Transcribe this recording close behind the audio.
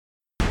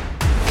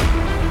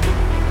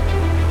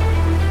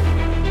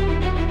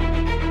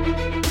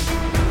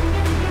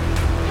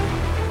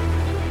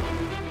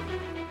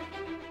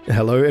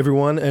Hello,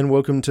 everyone, and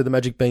welcome to the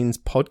Magic Beans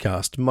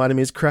podcast. My name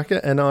is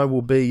Cracker, and I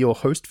will be your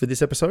host for this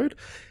episode.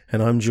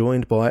 And I'm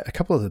joined by a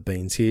couple of the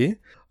beans here.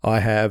 I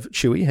have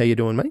Chewy. How you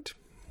doing, mate?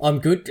 I'm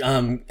good.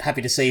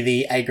 Happy to see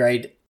the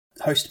A-grade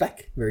host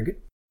back. Very good.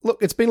 Look,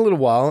 it's been a little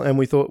while, and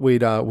we thought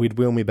we'd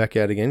wheel me back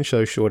out again,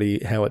 show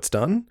Shorty how it's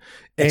done.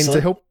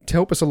 Excellent. And to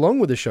help us along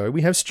with the show,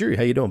 we have Stu.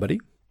 How you doing, buddy?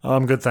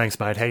 I'm good, thanks,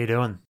 mate. How you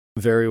doing?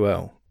 Very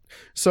well.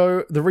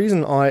 So the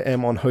reason I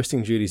am on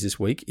hosting duties this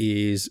week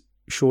is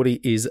Shorty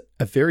is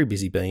a very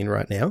busy bean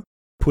right now,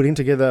 putting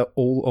together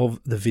all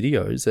of the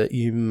videos that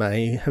you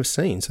may have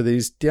seen. So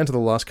there's down to the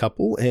last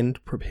couple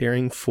and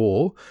preparing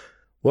for,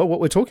 well,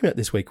 what we're talking about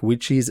this week,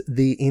 which is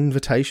the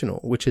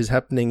Invitational, which is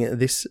happening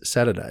this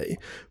Saturday.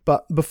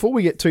 But before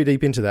we get too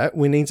deep into that,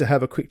 we need to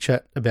have a quick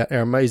chat about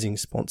our amazing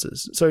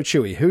sponsors. So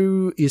Chewy,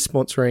 who is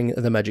sponsoring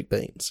the Magic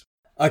Beans?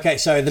 Okay,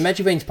 so the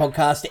Magic Beans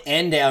podcast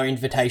and our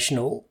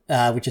Invitational,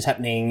 which is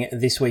happening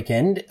this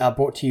weekend, are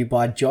brought to you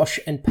by Josh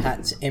and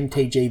Pat's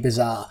MTG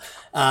Bazaar.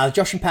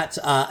 Josh and Pat's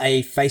are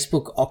a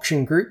Facebook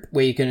auction group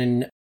where you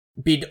can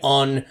bid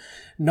on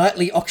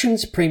nightly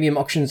auctions, premium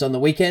auctions on the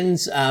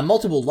weekends,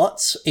 multiple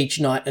lots each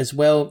night as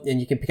well,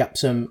 and you can pick up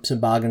some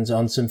bargains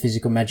on some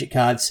physical Magic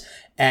cards.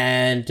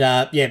 And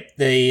get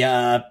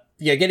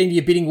into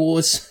your bidding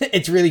wars.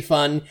 It's really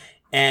fun.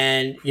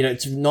 And,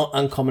 it's not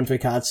uncommon for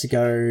cards to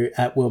go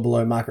at well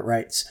below market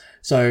rates.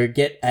 So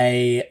get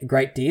a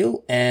great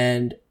deal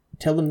and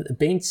tell them that the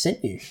Beans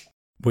sent you.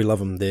 We love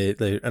them.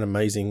 They're an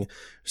amazing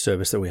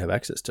service that we have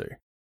access to.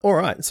 All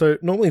right. So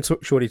normally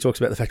Shorty talks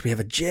about the fact we have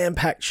a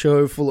jam-packed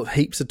show full of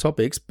heaps of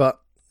topics, but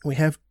we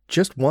have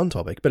just one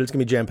topic, but it's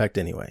going to be jam-packed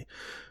anyway.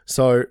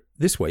 So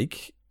this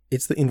week,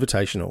 it's the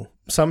Invitational.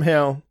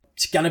 Somehow...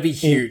 It's going to be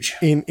huge.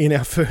 In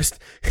our first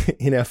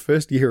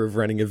year of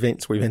running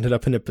events, we've ended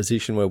up in a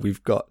position where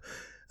we've got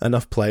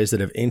enough players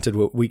that have entered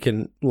where we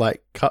can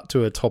cut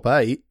to a top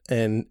 8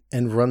 and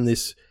run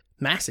this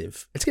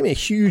massive. It's going to be a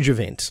huge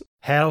event.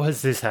 How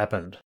has this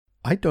happened?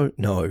 I don't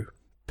know.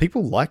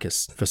 People like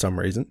us for some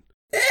reason.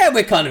 Yeah,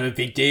 we're kind of a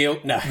big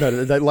deal. No,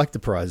 they like the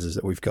prizes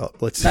that we've got.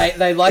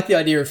 They like the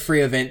idea of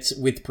free events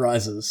with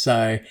prizes.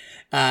 So,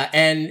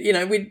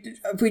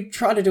 we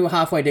try to do a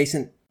halfway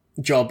decent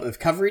job of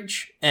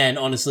coverage, and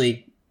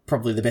honestly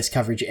probably the best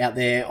coverage out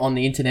there on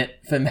the internet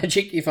for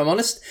Magic, if I'm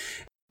honest.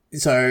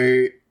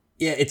 So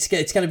yeah, it's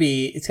going to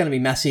be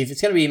massive.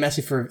 It's going to be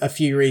massive for a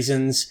few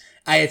reasons.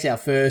 A, it's our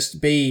first.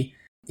 B,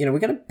 we're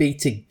going to be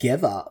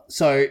together.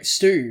 So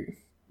Stu,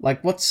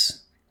 what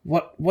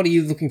are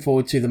you looking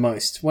forward to the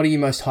most? What are you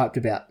most hyped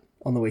about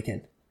on the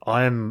weekend?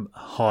 I am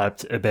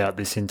hyped about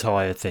this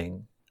entire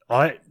thing.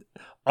 I've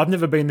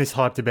never been this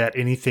hyped about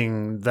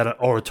anything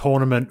or a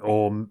tournament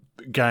or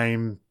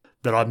game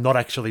that I'm not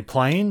actually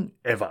playing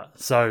ever.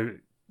 So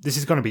this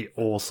is going to be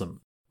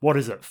awesome. What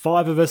is it?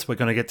 5 of us, we're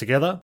going to get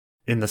together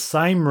in the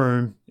same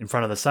room, in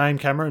front of the same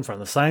camera, in front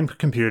of the same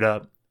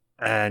computer,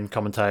 and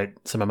commentate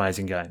some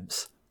amazing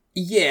games.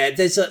 Yeah,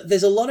 there's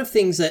a lot of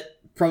things that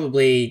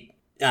probably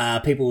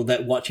people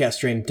that watch our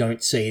stream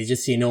don't see.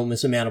 Just the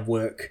enormous amount of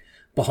work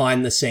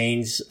behind the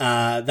scenes.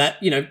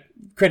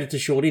 Credit to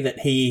Shorty that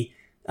he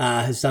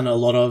has done a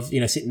lot of,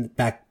 sitting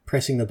back,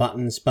 pressing the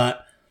buttons,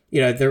 but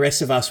the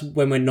rest of us,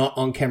 when we're not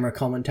on camera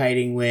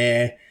commentating,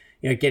 we're,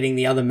 getting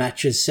the other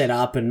matches set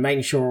up and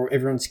making sure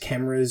everyone's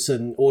cameras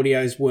and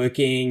audio's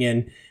working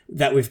and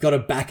that we've got a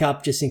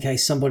backup just in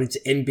case somebody's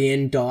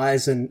NBN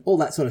dies and all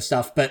that sort of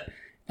stuff. But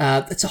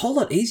it's a whole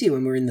lot easier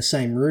when we're in the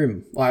same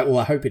room.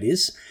 I hope it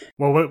is.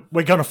 Well,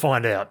 we're going to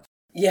find out.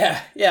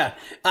 Yeah.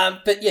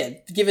 But yeah,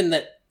 given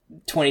that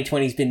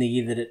 2020 has been the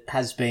year that it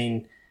has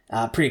been,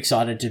 pretty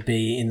excited to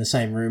be in the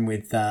same room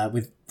with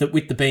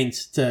the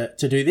Beans to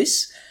do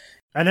this.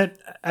 And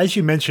as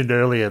you mentioned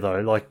earlier,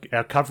 though,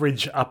 our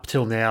coverage up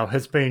till now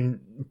has been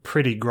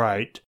pretty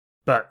great.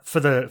 But for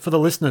the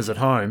listeners at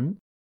home,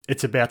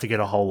 it's about to get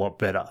a whole lot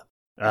better.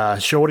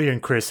 Shorty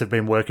and Chris have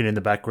been working in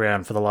the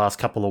background for the last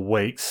couple of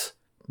weeks,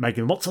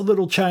 making lots of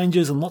little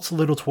changes and lots of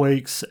little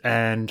tweaks.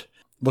 And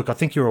look, I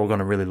think you're all going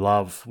to really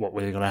love what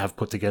we're going to have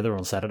put together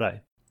on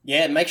Saturday.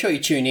 Yeah, make sure you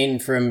tune in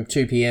from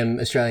 2 p.m.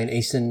 Australian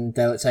Eastern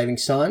Daylight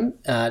Savings Time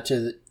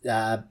to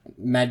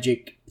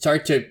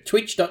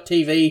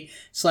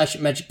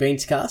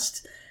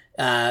twitch.tv/MagicBeanscast.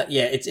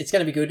 It's going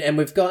to be good. And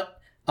we've got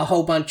a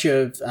whole bunch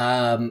of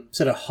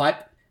sort of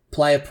hype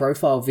player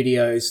profile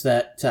videos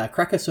that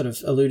Cracker sort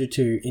of alluded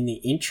to in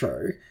the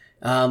intro.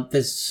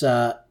 There's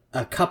a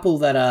couple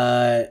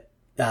that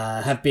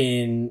have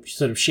been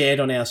sort of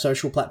shared on our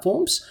social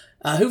platforms.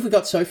 Who have we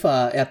got so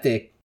far out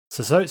there?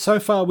 So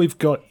far we've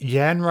got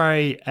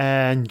Yanray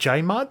and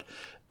J-Mud,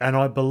 and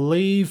I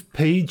believe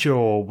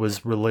P-Jaw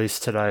was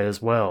released today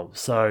as well.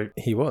 So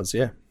he was,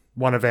 yeah.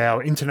 One of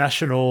our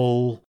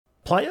international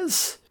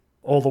players,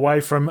 all the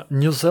way from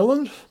New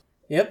Zealand.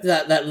 Yep,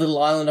 that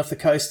little island off the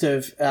coast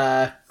of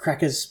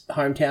Cracker's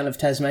hometown of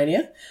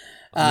Tasmania.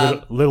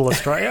 Little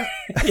Australia.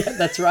 Yeah,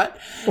 that's right.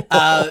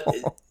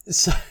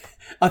 So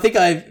I think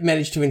I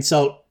managed to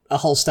insult a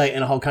whole state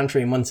and a whole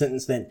country in one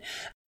sentence then.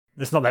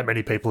 There's not that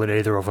many people in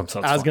either of them, so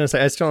it's I was fine. going to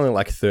say, it's only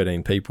like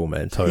 13 people,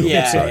 man, total.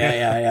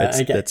 Yeah.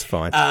 Okay. That's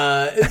fine.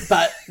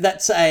 But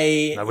that's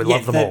No, we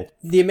love them all.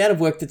 The amount of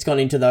work that's gone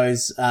into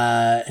those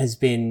has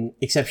been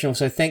exceptional.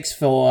 So thanks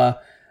for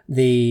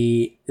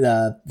the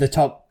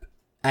top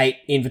 8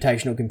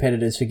 invitational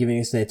competitors for giving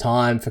us their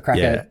time, for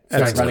Cracker for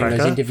thanks, running Cracker,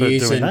 those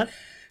interviews, for doing and that.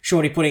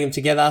 Shorty putting them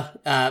together.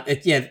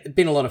 It's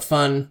been a lot of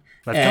fun.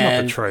 They've come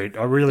up a treat.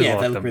 I really like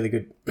they them. look really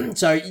good.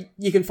 So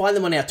you can find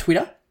them on our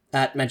Twitter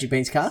at Magic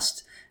Beans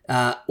Cast,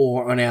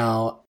 or on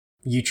our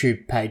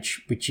YouTube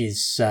page, which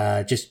is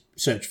just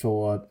search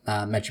for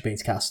Magic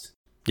Beans Cast.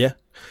 Yeah.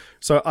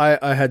 So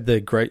I had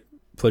the great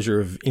pleasure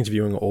of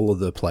interviewing all of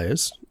the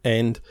players,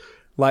 and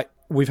like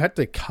we've had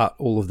to cut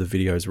all of the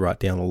videos right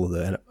down, all of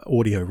the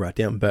audio right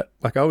down, but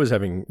like I was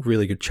having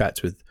really good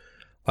chats with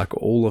like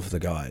all of the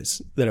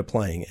guys that are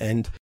playing,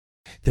 and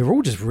they're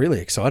all just really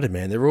excited,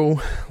 man. They're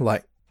all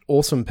like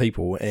awesome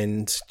people,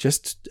 and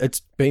just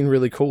it's been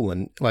really cool.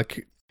 And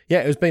like, yeah,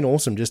 it's been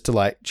awesome just to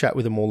like chat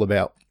with them all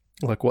about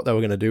like what they were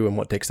going to do and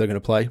what decks they're going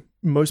to play.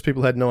 Most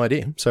people had no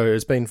idea, so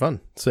it's been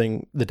fun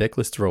seeing the deck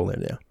lists roll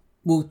in now.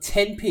 Well,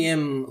 10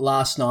 p.m.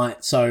 last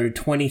night, so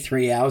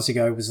 23 hours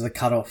ago, was the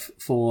cutoff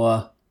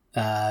for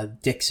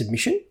deck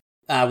submission,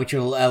 which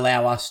will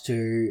allow us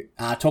to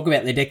talk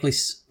about their deck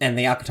lists and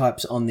the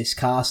archetypes on this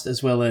cast,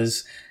 as well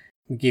as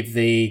give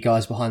the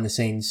guys behind the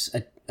scenes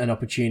an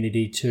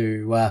opportunity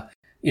to,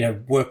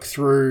 work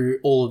through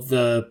all of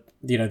the,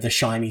 the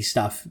shiny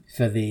stuff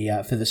for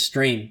the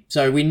stream.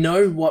 So we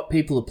know what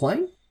people are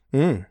playing.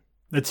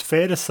 It's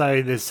fair to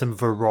say there's some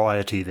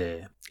variety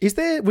there. Is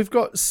there? We've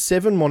got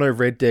 7 mono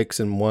red decks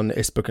and 1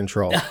 Esper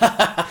control.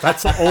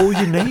 That's all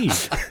you need.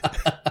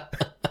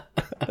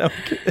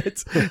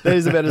 That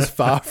is about as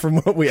far from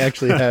what we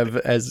actually have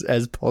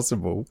as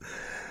possible.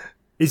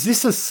 Is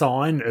this a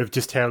sign of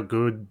just how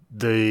good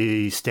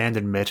the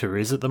standard meta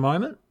is at the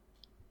moment?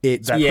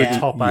 It's That Yeah. the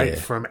top 8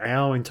 from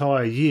our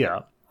entire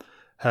year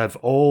have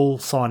all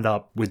signed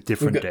up with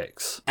different We've got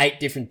decks. 8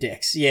 different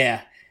decks,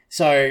 yeah.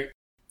 So,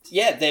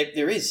 yeah,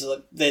 there is.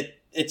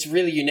 It's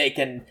really unique.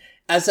 And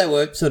as they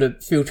were sort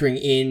of filtering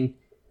in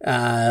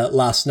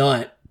last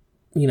night,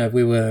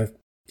 we were,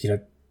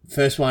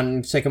 first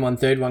one, second one,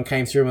 third one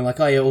came through and we're like,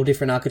 oh yeah, all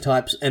different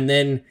archetypes. And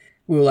then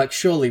we were like,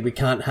 surely we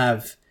can't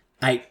have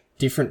 8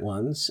 different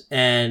ones.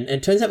 And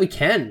it turns out we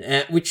can,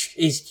 which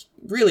is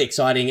really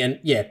exciting. And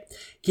yeah,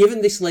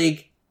 given this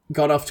league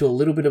got off to a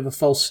little bit of a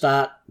false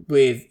start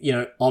with,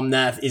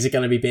 Omnath, is it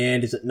going to be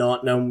banned? Is it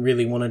not? No one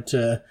really wanted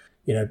to,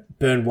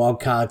 burn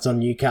wild cards on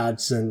new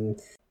cards. And,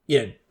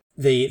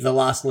 the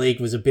last league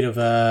was a bit of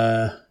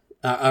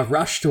a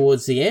rush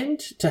towards the end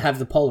to have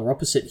the polar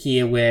opposite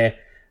here where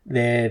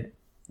the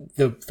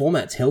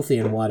format's healthy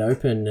and wide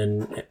open.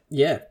 And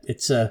yeah,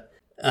 it's a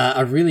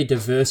really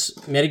diverse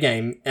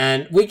metagame.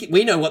 And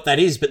we know what that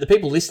is, but the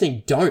people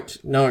listening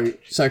don't know.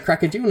 So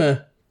Cracker, do you want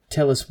to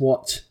tell us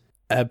what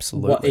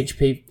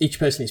each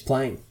person is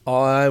playing?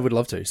 I would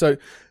love to. So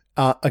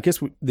I guess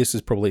this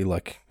is probably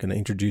like going to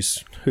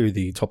introduce who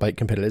the top 8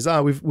 competitors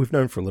are. We've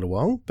known for a little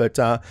while, but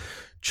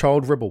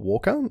Child Rebel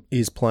Walker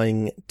is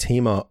playing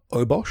Tima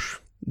Obosh,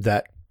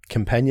 that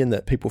companion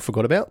that people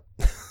forgot about.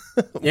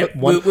 Yep,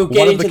 we'll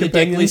get into the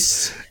deck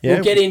lists. Yeah.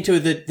 We'll get into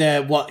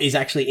the what is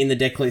actually in the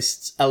deck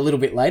lists a little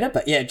bit later.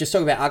 But yeah, just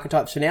talk about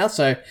archetypes for now.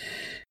 So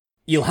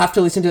you'll have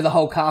to listen to the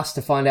whole cast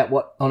to find out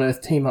what on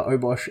earth Tima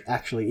Obosh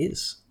actually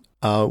is.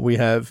 We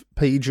have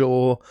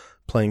P-Jaw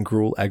playing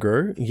Gruul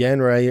Aggro,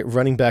 Yan Ray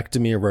running back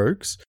Dimir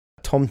Rogues,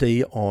 Tom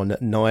D on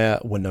Naya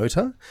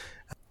Winota,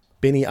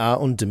 Benny R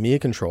on Dimir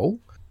Control,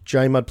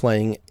 J-Mud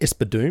playing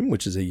Esper Doom,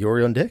 which is a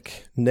Yorion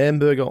deck,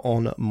 Namburger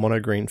on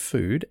Monogreen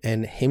Food,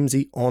 and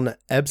Hemsey on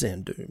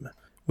Abzan Doom,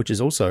 which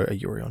is also a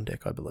Yorion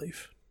deck, I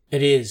believe.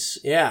 It is,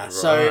 yeah. Right.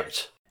 So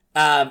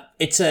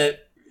it's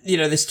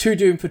there's 2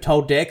 Doom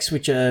Foretold decks,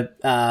 which are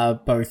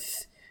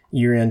both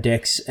Yorion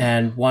decks,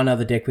 and 1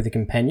 other deck with a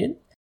companion.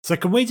 So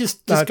can we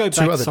just go back?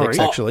 2 other decks,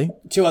 actually.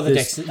 2 other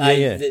decks.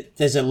 Yeah.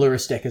 There's a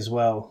Lurrus deck as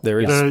well. There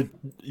is. The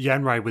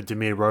Yanray with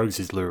Dimir Rogues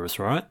is Lurus,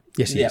 right?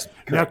 Yes, Yeah. yes.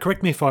 Now,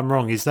 correct me if I'm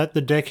wrong. Is that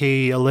the deck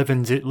he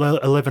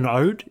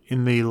 11-0'd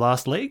in the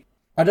last league?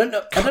 I don't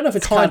know if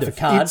it's Kind card for of.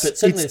 card, It's- but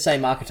certainly it's- the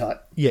same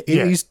archetype. Yeah, it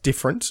is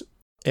different,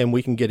 and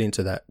we can get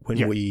into that when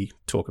Yeah. we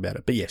talk about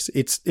it. But yes,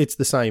 it's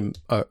the same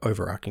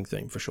overarching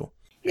theme for sure.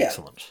 Yeah.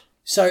 Excellent.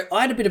 So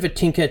I had a bit of a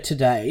tinker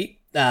today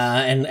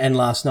and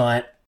last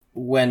night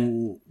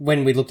when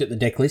we looked at the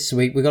deck list. So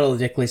we got all the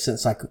deck lists, and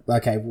it's like,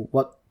 okay,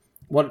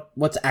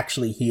 what's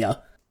actually here?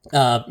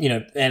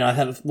 And I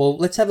had,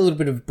 let's have a little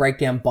bit of a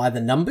breakdown by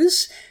the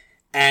numbers,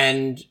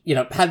 and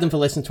had them for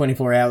less than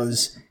 24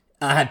 hours.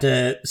 I had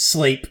to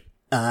sleep,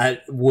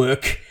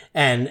 work,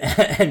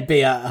 and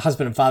be a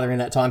husband and father in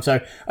that time,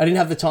 so I didn't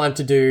have the time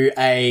to do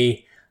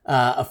a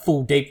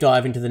full deep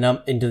dive into the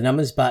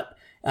numbers, but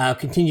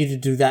continue to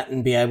do that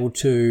and be able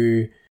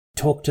to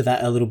talk to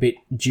that a little bit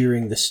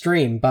during the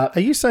stream. But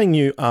Are you saying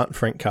you aren't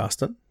Frank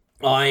Carsten?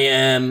 I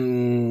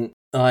am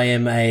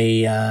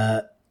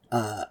a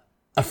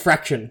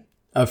fraction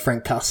of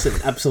Frank Carsten,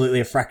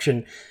 absolutely a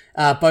fraction,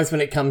 both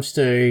when it comes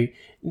to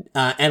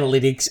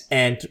analytics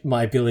and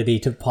my ability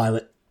to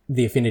pilot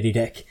the Affinity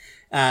deck.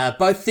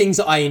 Both things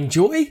I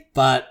enjoy,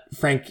 but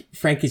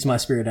Frank is my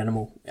spirit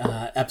animal.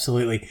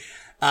 Absolutely.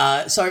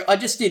 So I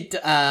just did,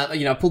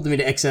 I pulled them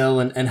into Excel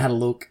and had a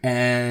look,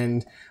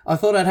 and I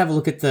thought I'd have a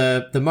look at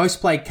the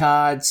most played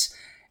cards,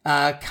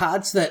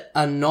 cards that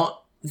are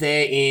not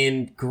there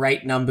in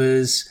great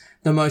numbers,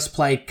 the most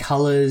played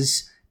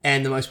colors,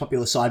 and the most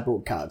popular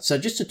sideboard cards. So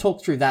just to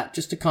talk through that,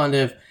 just to kind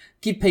of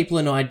give people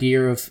an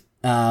idea of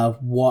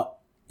what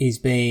is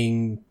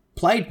being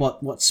played,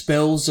 what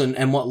spells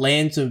and what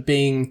lands are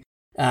being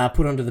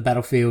put onto the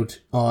battlefield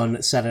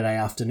on Saturday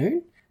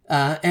afternoon.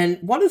 And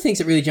one of the things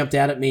that really jumped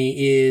out at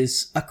me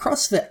is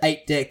across the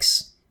 8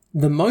 decks,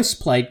 the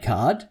most played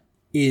card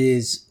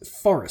is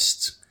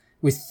Forest,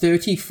 with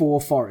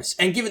 34 Forests.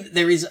 And given that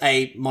there is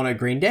a mono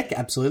green deck,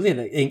 absolutely,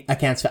 that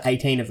accounts for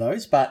 18 of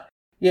those. But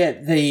yeah,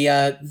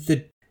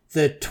 the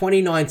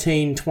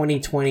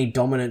 2019-2020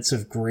 dominance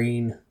of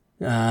green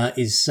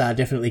is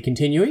definitely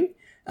continuing.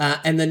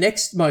 And the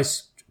next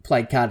most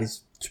played card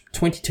is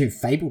 22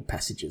 Fabled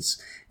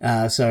Passages.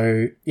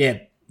 So yeah,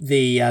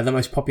 the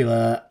most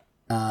popular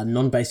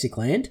non-basic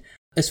land.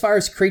 As far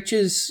as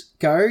creatures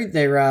go,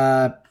 there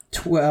are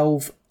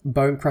 12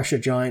 Bone Crusher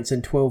Giants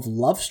and 12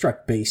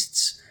 Lovestruck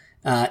Beasts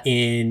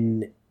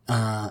in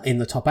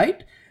the top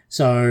 8.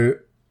 So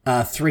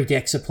 3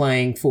 decks are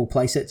playing full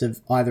playsets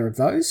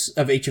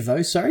of each of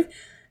those.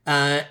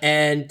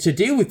 And to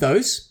deal with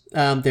those,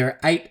 there are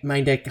 8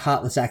 main deck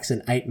Heartless Axe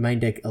and 8 main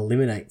deck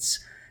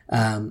Eliminates.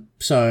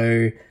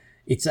 So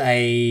it's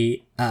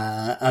a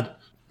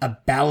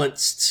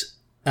balanced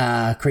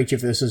creature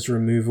versus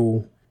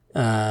removal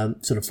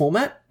sort of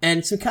format.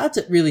 And some cards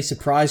that really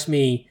surprised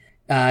me,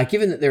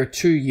 given that there are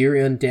 2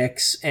 Urion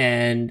decks,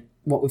 and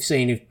what we've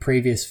seen in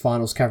previous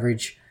finals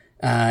coverage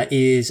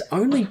is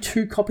only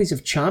 2 copies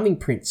of Charming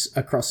Prince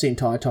across the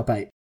entire top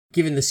 8.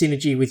 Given the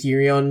synergy with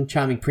Urion,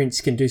 Charming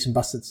Prince can do some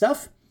busted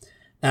stuff.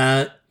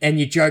 And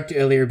you joked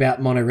earlier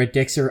about mono red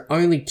decks. There are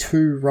only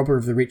 2 Robber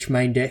of the Rich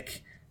main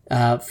deck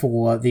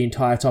for the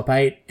entire top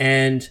 8.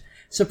 And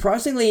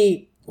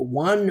surprisingly,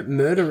 1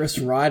 Murderous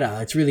Rider.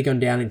 It's really gone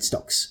down in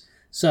stocks.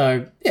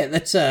 So yeah,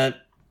 that's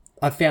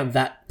I found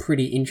that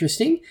pretty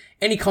interesting.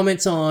 Any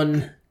comments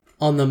on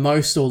the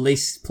most or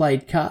least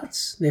played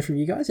cards there from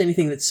you guys?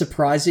 Anything that's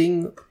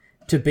surprising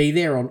to be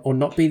there or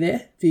not be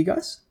there for you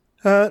guys?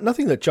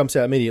 Nothing that jumps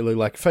out immediately.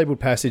 Like Fabled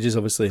Passage is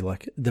obviously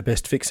like the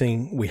best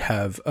fixing we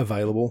have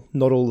available.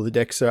 Not all of the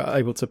decks are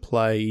able to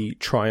play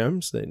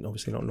Triomes. They're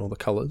obviously not in all the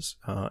colours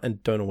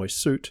and don't always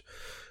suit.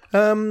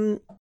 There's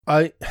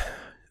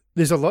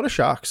a lot of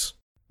Sharks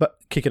but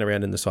kicking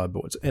around in the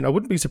sideboards, and I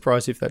wouldn't be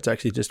surprised if that's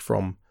actually just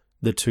from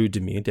the 2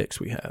 Dimir decks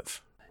we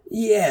have.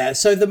 Yeah,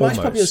 so the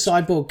most popular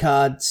sideboard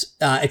cards,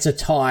 it's a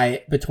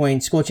tie between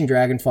Scorching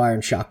Dragonfire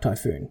and Shark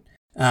Typhoon,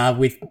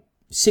 with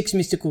 6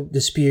 Mystical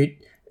Dispute,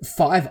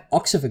 5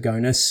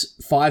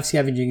 Oxyphagonus, 5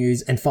 Scavenging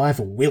Ooze, and 5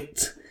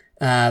 Wilt.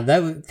 They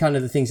were kind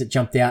of the things that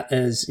jumped out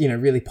as,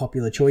 really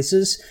popular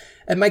choices.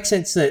 It makes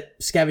sense that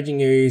Scavenging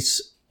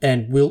Ooze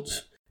and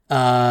Wilt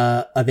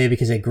are there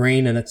because they're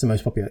green and that's the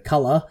most popular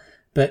colour.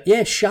 But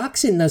yeah,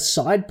 Sharks in the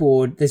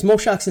sideboard, there's more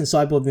Sharks in the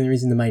sideboard than there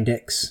is in the main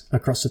decks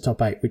across the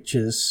top 8, which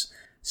is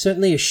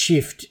certainly a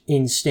shift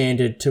in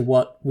standard to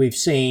what we've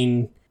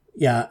seen,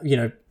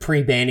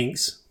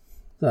 pre-bannings.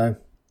 So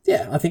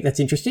yeah, I think that's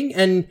interesting.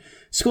 And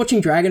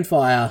Scorching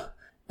Dragonfire,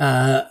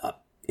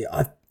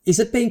 is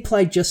it being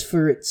played just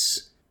for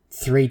its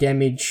 3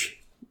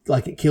 damage?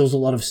 Like it kills a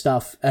lot of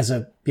stuff as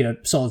a,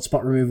 solid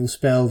spot removal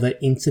spell that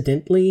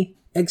incidentally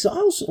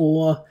exiles?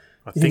 Or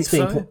I think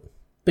so.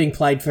 Being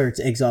played for its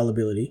exile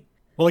ability?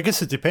 Well, I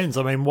guess it depends.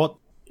 I mean,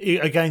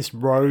 against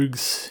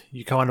rogues,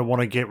 you kind of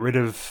want to get rid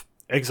of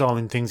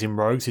exiling things in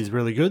rogues is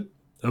really good.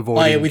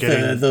 Avoiding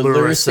getting the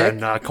Lurrus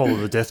and Call of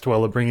the Death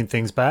Dweller, bringing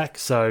things back.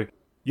 So,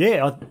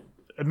 yeah,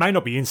 it may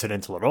not be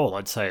incidental at all.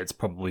 I'd say it's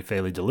probably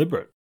fairly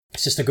deliberate.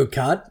 It's just a good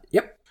card.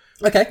 Yep.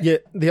 Okay. Yeah,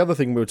 the other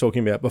thing we were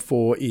talking about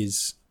before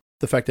is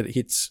the fact that it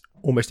hits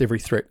almost every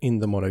threat in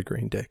the mono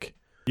green deck.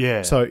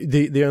 Yeah. So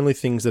the only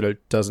things that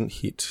it doesn't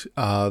hit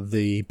are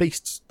the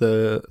beasts,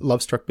 the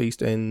Lovestruck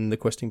Beast and the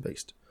Questing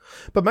Beast.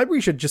 But maybe we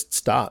should just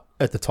start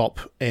at the top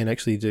and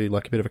actually do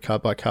like a bit of a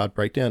card-by-card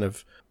breakdown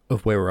of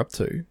where we're up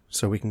to,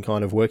 so we can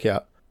kind of work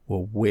out,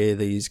 well, where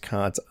these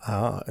cards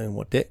are and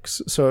what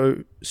decks.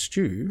 So,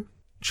 Stu,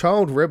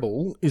 Child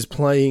Rebel is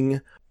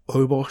playing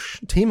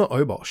Obosh, Teema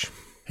Obosh.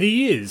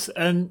 He is,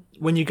 and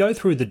when you go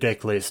through the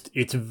deck list,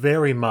 it's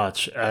very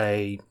much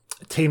a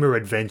Teema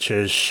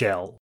Adventures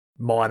shell,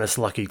 minus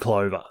Lucky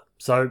Clover.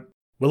 So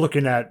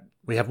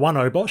we have 1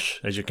 Obosh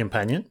as your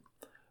companion,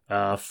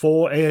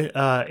 4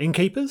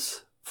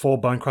 Innkeepers,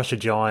 4 Bone Crusher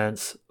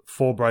Giants,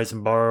 4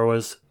 Brazen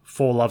Borrowers,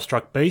 4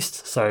 Lovestruck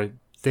Beasts, so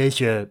there's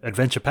your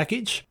adventure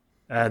package,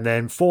 and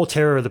then 4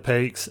 Terror of the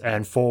Peaks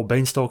and 4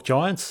 Beanstalk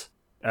Giants.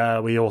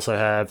 We also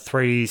have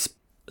 3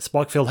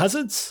 Spikefield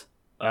Hazards,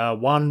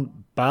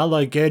 1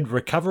 Barlow Ged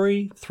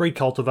Recovery, 3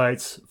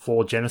 Cultivates,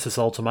 4 Genesis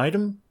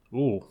Ultimatum.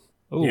 Ooh.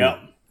 Yeah.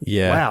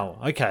 Yeah. Wow.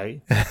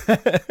 Okay.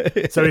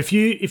 So if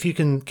you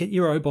can get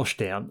your Obosh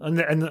down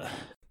and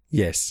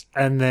Yes.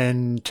 and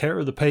then Terror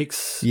of the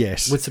Peaks,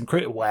 Yes. with some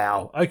crit.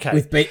 Wow. Okay.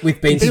 With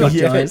Beanstalk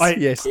Yes. Giant.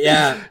 Yes.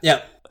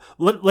 Yeah.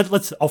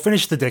 Let's. I'll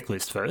finish the deck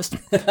list first.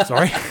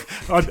 Sorry,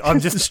 I'm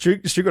just.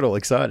 Stu got all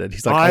excited.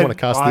 He's like, I want to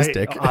cast this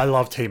deck. I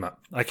love Teamer.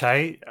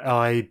 Okay,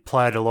 I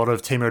played a lot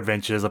of Teamer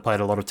Adventures. I played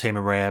a lot of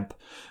Teamer Ramp.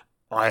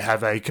 I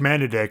have a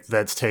commander deck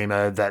that's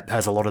Teamer that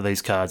has a lot of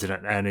these cards in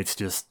it, and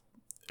it's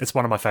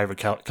one of my favorite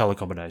color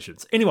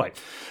combinations. Anyway,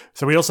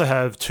 so we also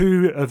have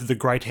 2 of the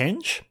Great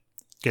Henge.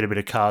 Get a bit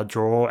of card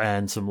draw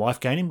and some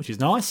life gaining, which is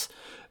nice,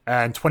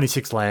 and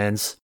 26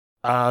 lands.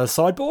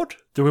 Sideboard?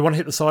 Do we want to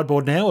hit the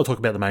sideboard now or talk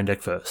about the main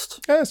deck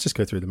first? Let's just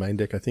go through the main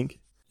deck, I think.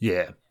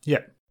 Yeah.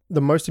 The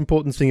most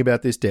important thing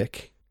about this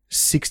deck,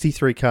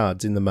 63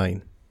 cards in the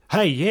main.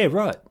 Hey, yeah,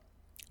 right.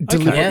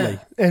 Deliberately. Yeah.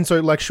 And so,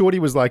 like, Shorty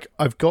was like,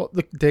 I've got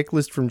the deck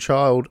list from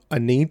Child. I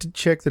need to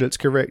check that it's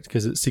correct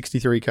because it's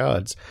 63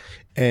 cards.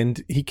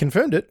 And he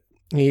confirmed it.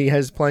 He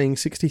has playing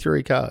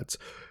 63 cards.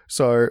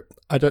 So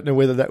I don't know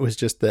whether that was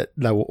just that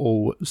they were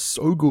all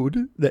so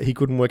good that he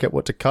couldn't work out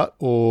what to cut,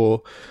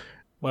 or...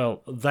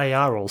 Well, they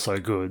are also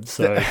good,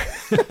 so...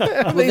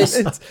 I mean,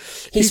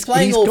 He's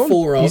playing all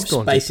 4 he's obs,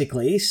 gone.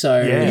 basically,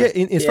 so...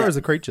 Yeah, as far as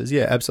the creatures,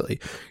 yeah,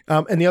 absolutely.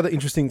 And the other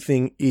interesting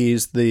thing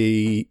is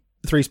the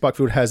 3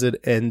 Sparkfield Hazard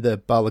and the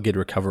Balagid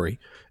Recovery.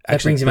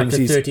 That brings him up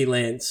to 30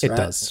 lands, right? It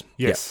does.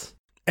 Yes.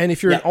 Yeah. And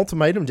if you're an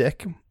Ultimatum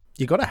deck,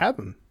 you got to have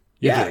them.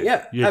 You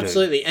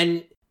absolutely. Do.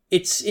 And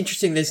it's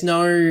interesting, there's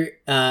no...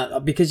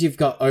 because you've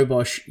got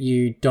Obosh,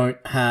 you don't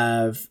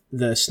have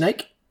the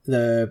Snake,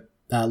 the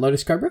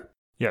Lotus Cobra.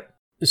 Yep.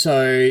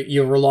 So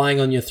you're relying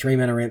on your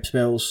 3-mana ramp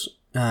spells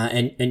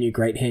and your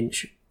Great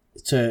Henge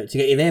to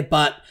get you there.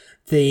 But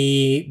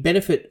the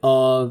benefit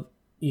of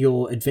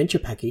your adventure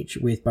package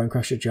with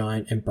Bonecrusher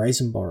Giant and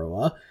Brazen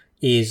Borrower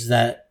is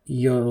that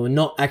you're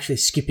not actually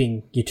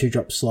skipping your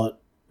 2-drop slot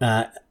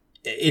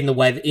in the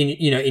way that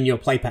in your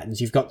play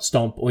patterns. You've got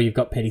Stomp or you've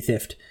got Petty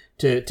Theft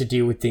to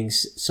deal with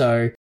things.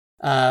 So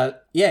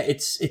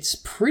it's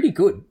pretty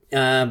good.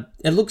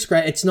 It looks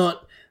great. It's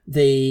not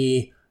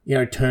the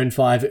turn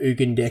 5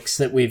 Ugin decks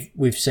that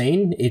we've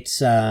seen.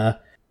 It's a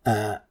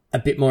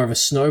bit more of a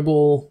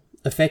snowball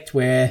effect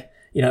where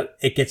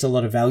it gets a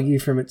lot of value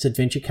from its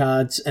adventure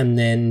cards and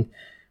then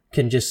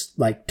can just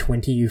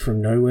 20 you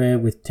from nowhere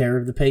with Terror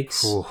of the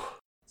Peaks. Ooh.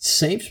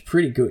 Seems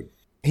pretty good.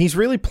 He's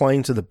really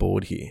playing to the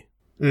board here.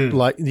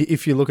 Like,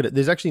 if you look at it,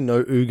 there's actually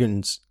no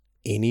Ugins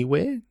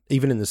anywhere,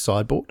 even in the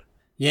sideboard.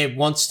 Yeah,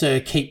 wants to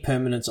keep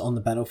permanents on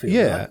the battlefield.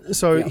 Yeah, right?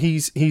 so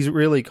he's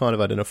really kind of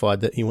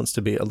identified that he wants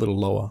to be a little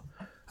lower.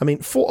 I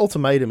mean, for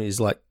Ultimatum is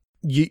like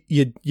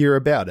you're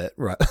about it,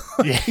 right?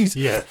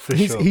 Yeah, for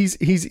sure.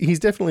 He's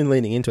definitely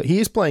leaning into it. He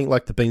is playing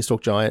like the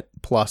Beanstalk Giant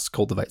plus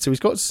Cultivate, so he's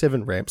got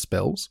 7 ramp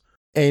spells,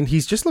 and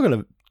he's just looking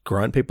to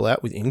grind people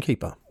out with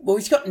Innkeeper. Well,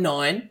 he's got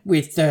 9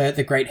 with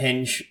the Great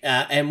Henge,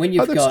 and when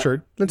you've got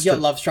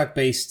Lovestruck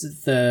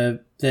Beast,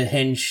 the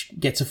Henge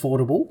gets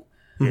affordable,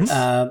 and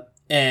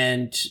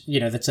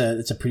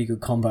that's a pretty good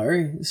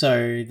combo.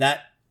 So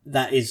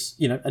that is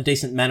a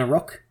decent mana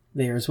rock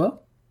there as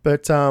well,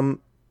 but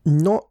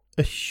not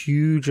a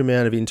huge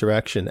amount of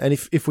interaction. And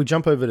if we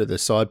jump over to the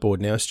sideboard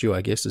now, Stu,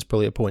 I guess there's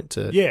probably a point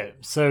to... Yeah,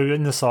 so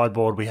in the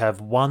sideboard we have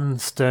 1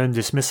 Stern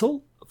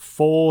Dismissal,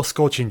 4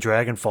 Scorching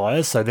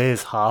Dragonfires, so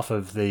there's half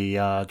of the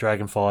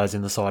Dragonfires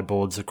in the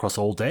sideboards across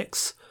all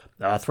decks.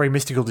 3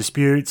 Mystical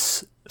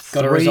Disputes.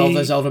 Got to resolve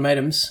those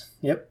ultimatums.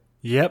 Yep.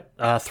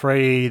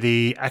 3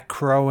 the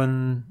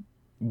Acroan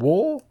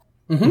War.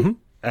 Mm-hmm.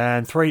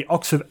 And 3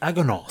 Ox of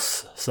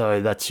Agonos.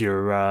 So that's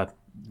your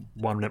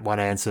one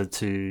answer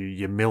to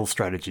your mill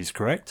strategies,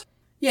 correct?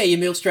 Yeah, your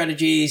mill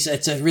strategies.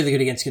 It's really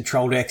good against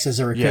control decks as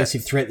a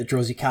recursive threat that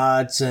draws you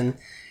cards, and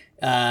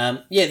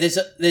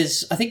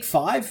there's I think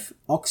 5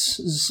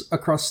 Oxes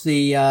across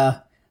the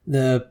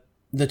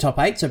top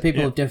 8. So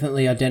people have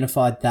definitely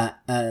identified that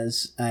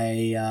as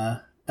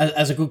a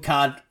good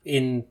card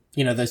in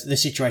the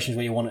situations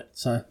where you want it.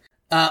 So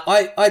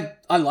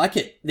I like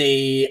it.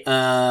 The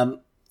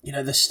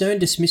Stern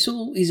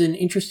Dismissal is an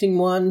interesting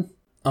one.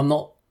 I'm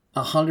not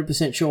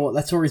 100% sure what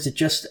that's for. Is it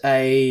just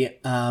a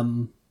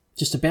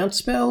bounce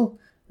spell,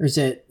 or is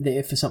it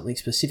there for something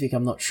specific?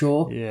 I'm not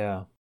sure.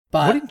 Yeah.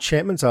 But what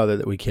enchantments are there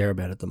that we care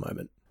about at the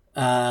moment?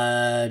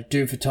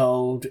 Doom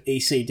Foretold,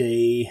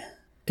 ECD.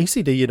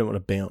 ECD, you don't want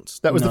to bounce.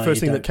 That was the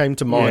first thing that came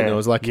to mind. And I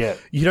was like,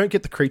 you don't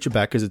get the creature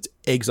back because it's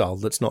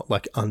exiled. That's not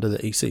under the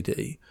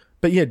ECD.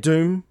 But yeah,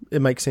 Doom,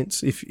 it makes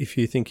sense if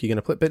you think you're going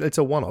to play. But it's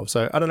a one-off,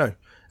 so I don't know.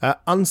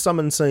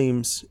 Unsummon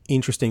seems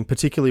interesting,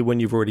 particularly when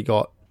you've already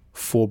got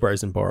 4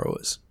 Brazen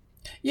Borrowers.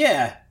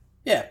 Yeah.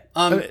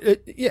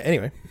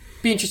 Anyway.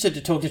 Be interested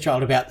to talk to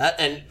Child about that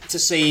and to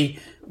see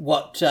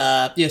what,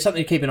 something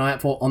to keep an eye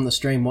out for on the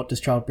stream. What does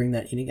Child bring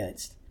that in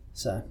against?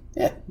 So,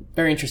 yeah,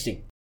 very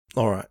interesting.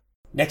 All right.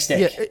 Next deck.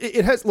 Yeah,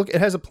 it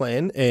has a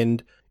plan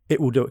and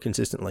it will do it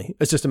consistently.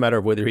 It's just a matter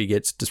of whether he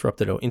gets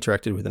disrupted or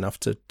interacted with enough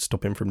to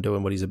stop him from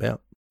doing what he's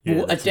about. Yeah,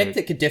 well, a deck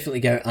that could definitely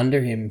go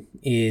under him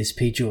is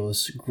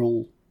Pijor's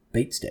Gruul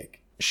Beats deck.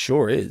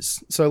 Sure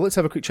is. So let's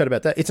have a quick chat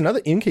about that. It's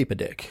another Innkeeper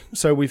deck.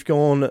 So we've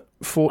gone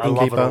for I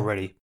Innkeeper. love it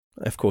already.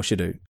 Of course you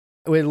do.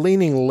 We're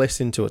leaning less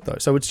into it though.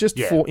 So it's just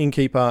 4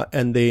 Innkeeper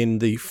and then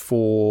the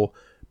 4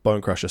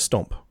 Bone Crusher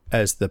Stomp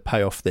as the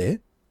payoff there.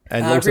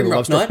 And also the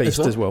Lovestock Beast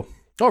as well.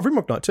 Oh,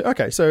 Rimrock Knight too.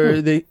 Okay,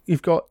 so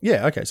you've got,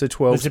 so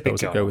 12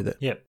 spells that go with it.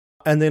 Yep.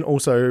 And then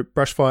also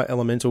Brushfire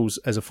Elementals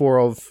as a 4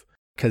 of,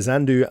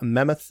 Kazandu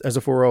Mammoth as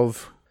a 4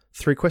 of,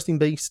 3 Questing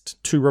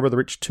Beast, 2 Robber the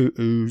Rich, 2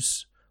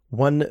 Ooze,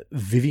 1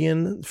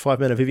 Vivian,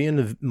 5-mana Vivian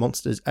of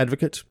Monster's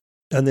Advocate.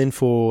 And then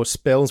for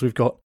spells, we've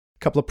got a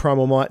couple of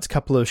Primal Mights, a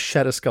couple of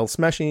Shatter Skull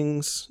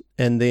Smashings,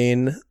 and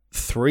then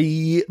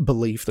 3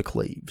 Believe the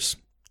Cleaves.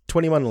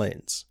 21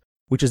 lands,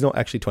 which is not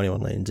actually 21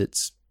 lands,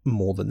 it's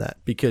more than that,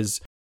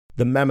 because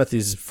the Mammoth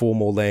is 4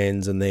 more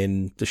lands, and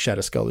then the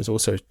Shatter Skull is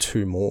also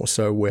 2 more,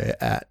 so we're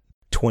at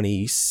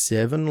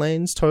 27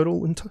 lands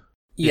total.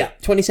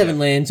 27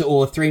 lands,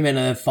 or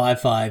 3-mana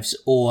 5/5s,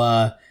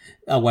 or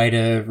a way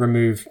to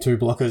remove 2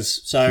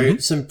 blockers. So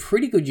some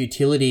pretty good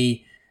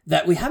utility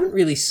that we haven't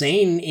really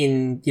seen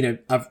in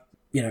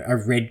a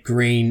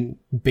red-green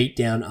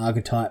beatdown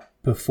archetype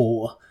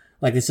before.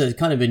 Like, this is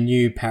kind of a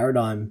new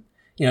paradigm.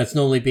 It's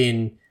normally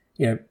been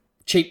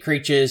cheap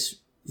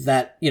creatures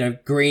that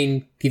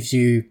green gives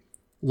you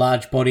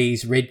large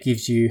bodies, red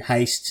gives you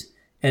haste,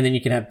 and then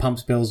you can have pump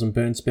spells and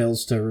burn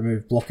spells to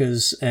remove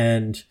blockers,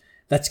 and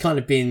that's kind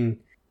of been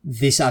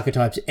this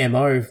archetype's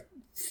MO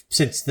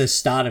since the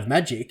start of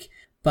Magic,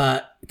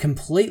 but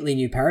completely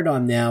new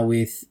paradigm now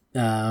with,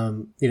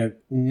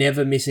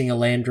 never missing a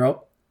land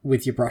drop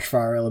with your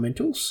Brushfire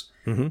Elementals.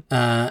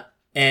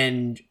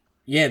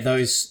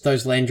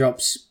 Those land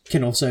drops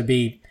can also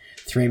be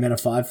 3-mana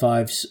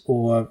 5/5s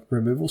or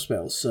removal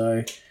spells.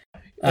 So,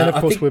 and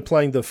of course, we're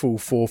playing the full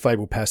 4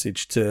 Fable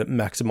Passage to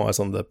maximize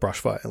on the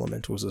Brushfire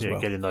Elementals as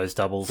well. Getting those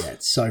doubles. Yeah,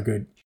 it's so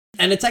good.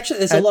 And it's actually,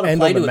 there's a lot of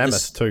play to it. And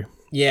Mammoth too.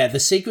 Yeah, the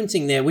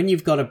sequencing there, when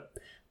you've got a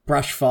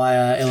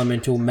Brushfire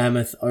Elemental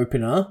Mammoth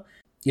opener,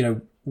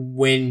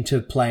 when to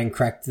play and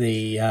crack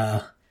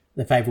the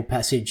Fable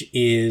Passage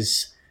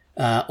is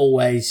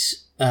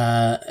always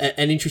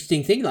an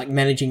interesting thing, like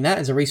managing that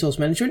as a resource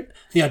management.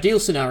 The ideal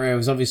scenario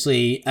is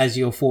obviously as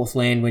your 4th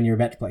land when you're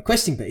about to play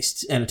Questing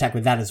Beasts and attack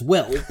with that as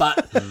well,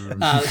 but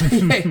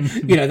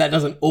that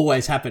doesn't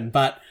always happen.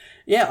 But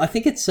yeah, I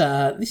think it's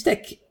this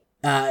deck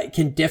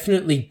can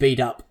definitely beat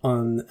up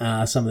on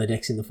some of the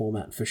decks in the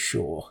format for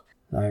sure.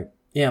 So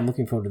yeah, I'm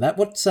looking forward to that.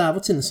 What's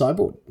in the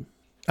sideboard?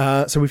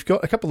 So we've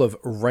got a couple of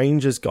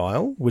Ranger's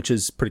Guile, which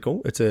is pretty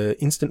cool. It's an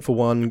instant for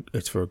 1.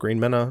 It's for a green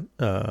mana.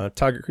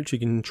 Target creature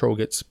you control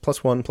gets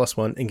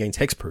 +1/+1 and gains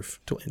hexproof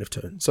till end of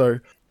turn. So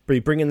be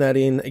bringing that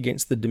in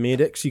against the Dimir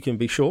decks, you can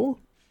be sure.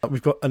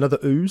 We've got another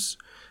Ooze,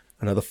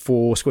 another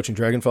 4 Scorching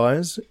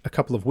Dragonfires, a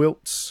couple of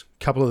Wilts,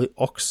 a couple of the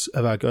Ox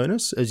of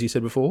Argonis, as you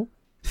said before,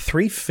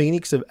 3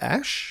 Phoenix of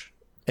Ash,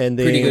 and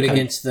then pretty good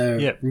against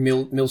the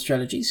mill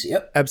strategies.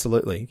 Yep,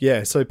 absolutely.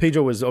 Yeah. So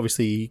Pijor was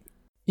obviously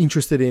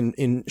interested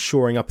in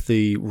shoring up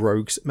the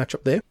rogues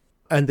matchup there,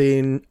 and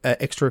then an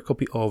extra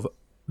copy of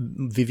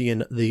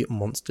Vivian the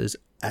Monster's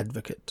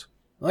Advocate.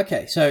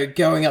 Okay, so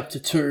going up to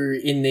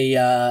 2 in the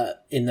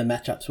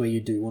matchups where you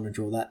do want to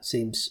draw that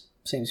seems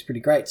pretty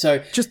great. So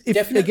just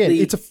again,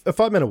 it's a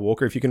 5-mana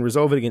walker. If you can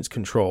resolve it against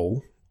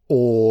control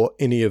or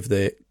any of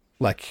the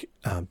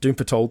Doom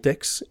Foretold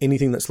decks,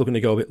 anything that's looking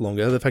to go a bit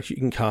longer, the fact that you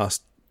can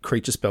cast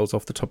creature spells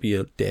off the top of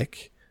your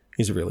deck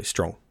is really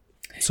strong.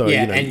 So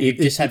you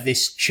just have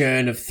this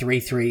churn of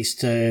 3/3s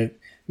to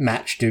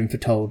match Doom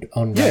Foretold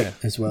on red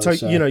as well. So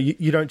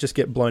you don't just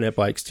get blown out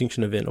by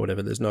Extinction Event or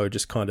whatever. There's no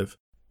just kind of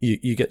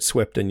you get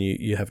swept and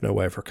you have no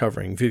way of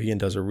recovering. Vivian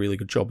does a really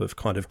good job of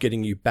kind of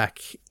getting you back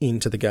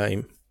into the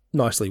game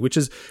nicely, which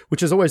is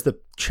always the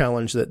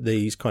challenge that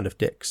these kind of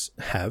decks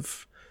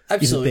have.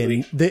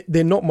 Absolutely,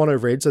 they're not mono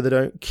red, so they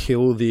don't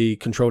kill the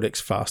control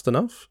decks fast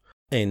enough,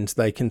 and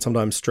they can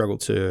sometimes struggle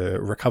to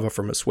recover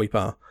from a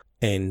sweeper.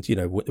 And,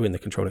 when the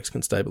control decks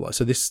can stabilize.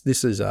 So this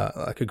is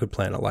a good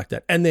plan. I like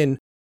that. And then,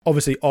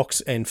 obviously,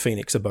 Ox and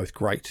Phoenix are both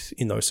great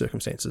in those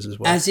circumstances as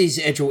well. As is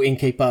Edgewall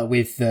Innkeeper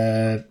with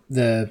the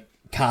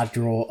card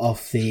draw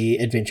off the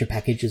adventure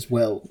package as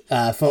well.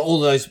 For all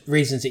those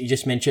reasons that you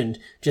just mentioned,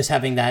 just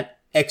having that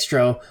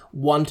extra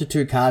 1 to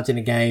 2 cards in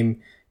a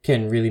game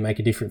can really make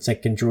a difference.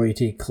 That can draw you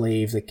to your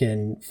cleave, that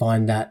can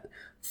find that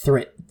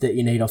threat that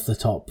you need off the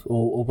top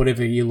or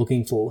whatever you're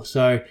looking for.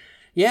 So...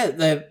 yeah,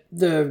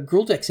 the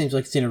Gruul deck seems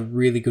like it's in a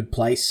really good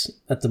place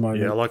at the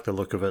moment. Yeah, I like the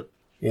look of it.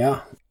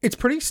 Yeah. It's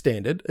pretty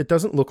standard. It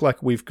doesn't look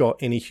like we've got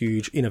any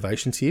huge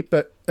innovations here,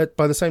 but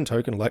by the same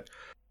token,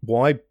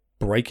 why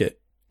break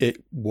it?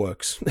 It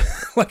works.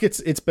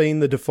 It's been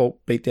the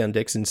default beatdown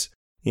deck since,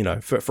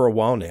 for a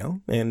while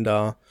now. And,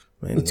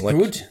 it's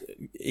good.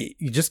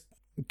 You just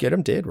get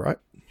them dead, right?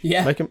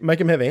 Yeah. Make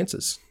them have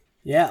answers.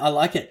 Yeah, I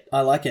like it.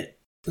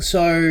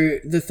 So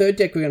the third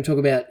deck we're going to talk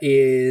about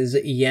is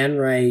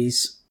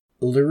Yanrei's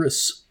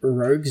Lurrus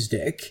Rogues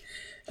deck.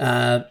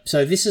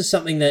 So this is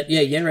something that,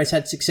 Yanrei's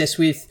had success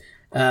with,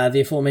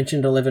 the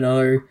aforementioned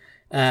 11-0.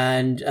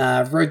 and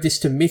rode this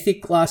to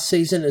Mythic last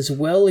season as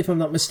well, if I'm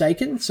not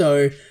mistaken.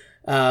 So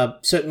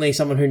certainly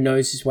someone who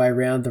knows his way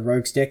around the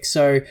Rogues deck.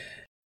 So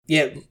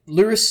yeah,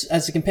 Lurrus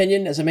as a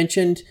companion, as I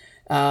mentioned,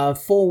 4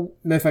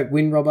 Merfolk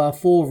Wind Robber,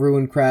 4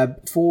 Ruin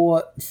Crab,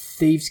 4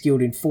 Thieves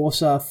Guild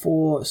Enforcer,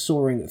 4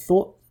 Soaring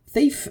Thought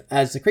Thief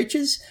as the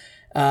creatures,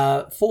 2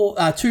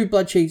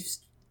 Bloodchief's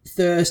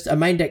Thirst, a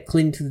main deck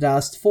Cling to the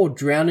Dust, 4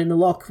 Drown in the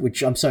Lock,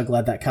 which I'm so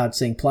glad that card's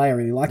seeing play. I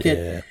really like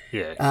it.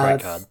 Yeah,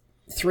 great card.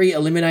 3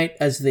 Eliminate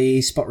as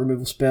the spot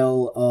removal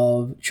spell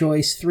of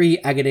choice, 3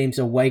 Agadeem's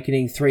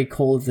Awakening, 3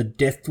 Call of the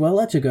Death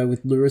Dweller to go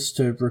with Lurrus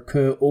to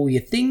recur all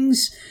your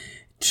things,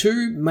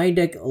 2 main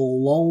deck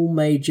Lol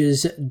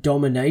Mage's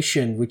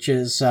Domination, which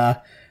is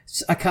a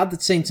card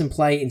that's seen some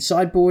play in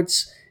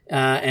sideboards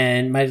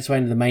and made its way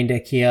into the main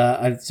deck here.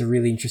 It's a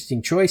really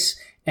interesting choice.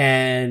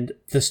 And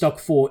the stock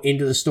 4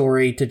 into the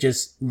story to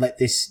just let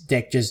this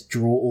deck just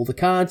draw all the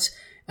cards,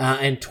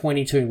 and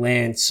 22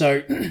 lands.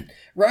 So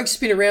Rogue's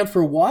been around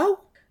for a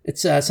while.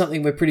 It's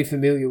something we're pretty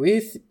familiar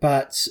with,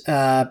 but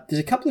there's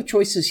a couple of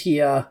choices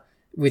here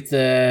with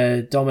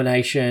the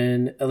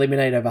Domination,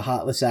 Eliminate over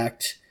Heartless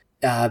Act,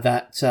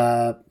 that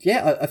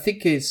I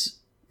think is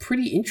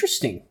pretty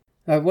interesting.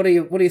 What are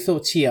your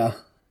thoughts here,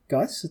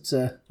 guys?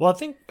 Well, I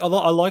think I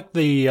like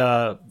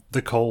the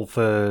call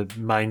for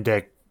main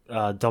deck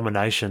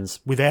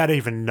dominations without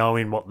even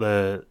knowing what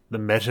the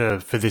meta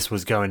for this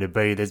was going to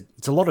be.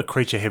 It's a lot of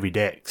creature heavy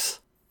decks,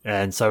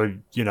 and so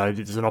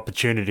there's an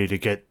opportunity to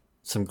get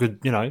some good,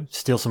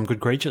 steal some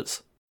good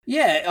creatures.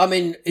 Yeah, I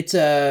mean it's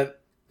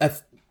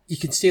you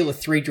can steal a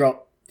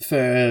 3-drop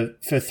for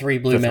 3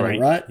 blue mana,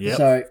 right? Yep.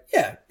 So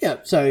yeah.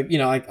 So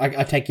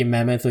I take your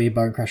Mammoth or your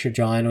Bone Crusher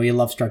Giant or your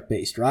Lovestruck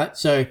Beast, right?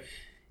 So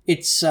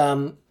it's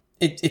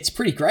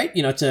pretty great.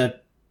 It's a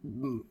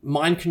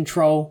mind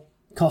control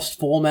cost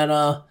 4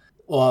 mana.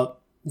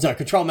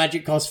 Control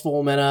magic costs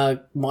 4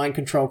 mana, mind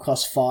control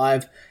costs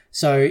 5.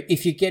 So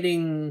if you're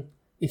getting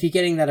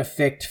that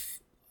effect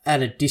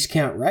at a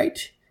discount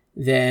rate,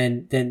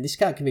 then this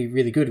card can be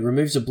really good. It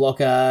removes a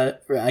blocker,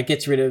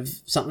 gets rid of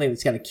something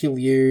that's going to kill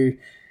you.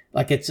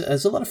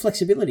 There's a lot of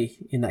flexibility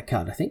in that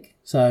card, I think.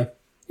 So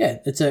yeah,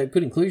 it's a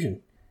good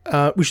inclusion.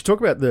 We should talk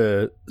about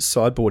the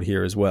sideboard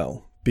here as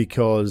well,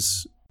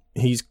 because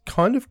he's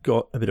kind of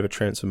got a bit of a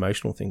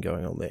transformational thing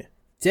going on there.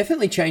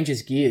 Definitely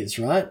changes gears,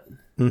 right?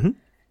 Mm-hmm.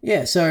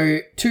 Yeah, so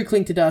 2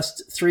 Cling to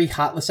Dust, 3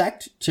 Heartless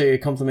Act to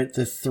complement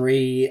the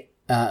 3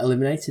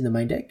 Eliminates in the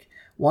main deck.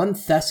 1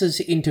 Thassa's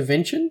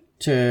Intervention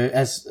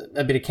as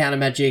a bit of counter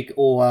magic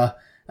or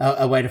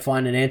a way to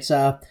find an answer.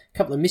 A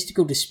couple of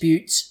Mystical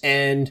Disputes,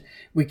 and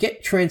we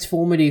get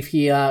transformative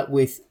here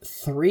with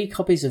 3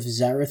 copies of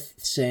Zareth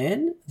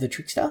San, the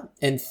Trickster,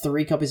 and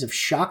 3 copies of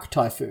Shark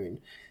Typhoon.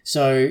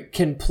 So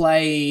can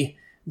play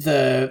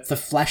the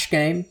flash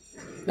game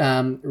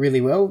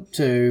really well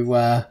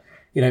to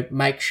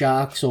make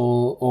sharks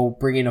or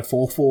bring in a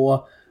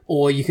 4/4,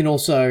 or you can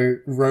also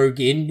rogue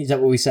in. Is that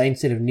what we say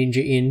instead of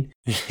ninja in?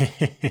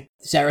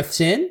 Zareth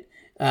San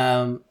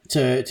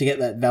to get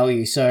that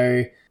value.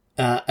 So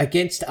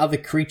against other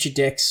creature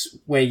decks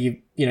where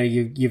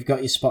you've got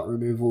your spot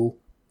removal,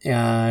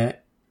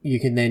 you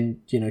can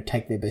then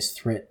take their best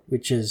threat,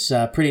 which is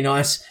pretty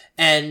nice.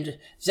 And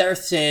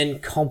Zareth San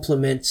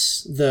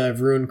complements the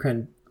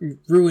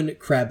Ruin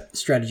Crab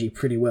strategy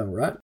pretty well,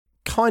 right?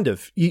 Kind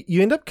of.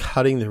 You end up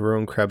cutting the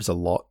Ruin Crabs a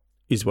lot,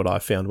 is what I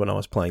found when I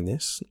was playing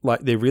this.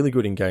 They're really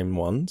good in game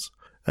 1s,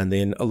 and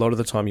then a lot of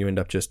the time you end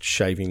up just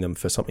shaving them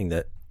for something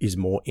that is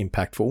more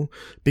impactful,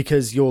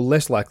 because you're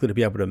less likely to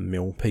be able to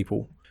mill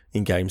people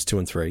in games 2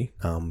 and 3.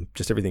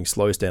 Just everything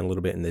slows down a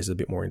little bit and there's a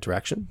bit more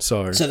interaction.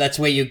 So that's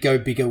where you go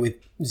bigger with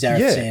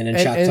Zareth San and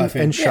Shark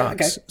Typhoon. And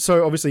Sharks. Okay.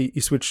 So obviously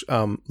you switch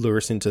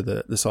Lurrus into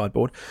the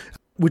sideboard,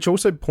 which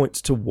also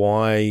points to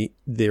why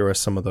there are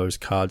some of those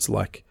cards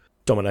like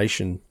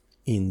Domination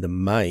in the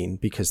main,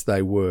 because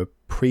they were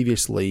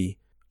previously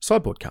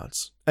sideboard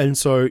cards. And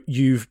so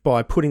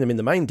by putting them in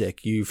the main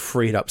deck, you've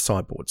freed up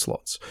sideboard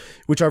slots,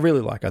 which I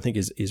really like. I think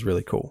is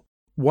really cool.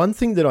 One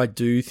thing that I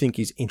do think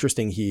is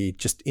interesting here,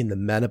 just in the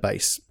mana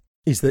base,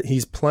 is that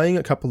he's playing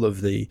a couple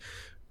of the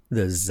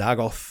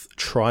Zagoth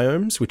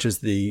Triomes, which is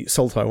the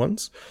Sultai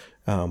ones,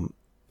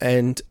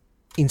 and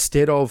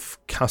instead of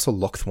Castle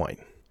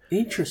Lochthwain.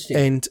 Interesting.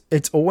 And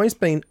it's always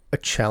been a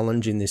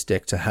challenge in this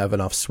deck to have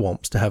enough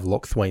swamps to have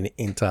Lochthwain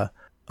enter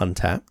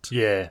untapped.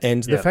 Yeah.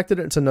 And the fact that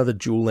it's another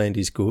dual land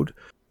is good.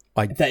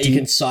 You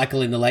can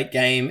cycle in the late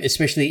game,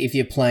 especially if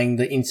you're playing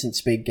the instant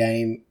speed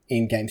game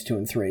in games 2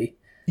 and 3.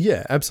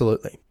 Yeah,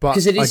 absolutely.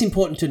 Because it is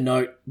important to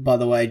note, by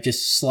the way,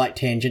 just slight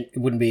tangent, it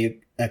wouldn't be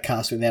a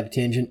cast without a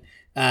tangent.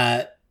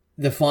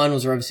 The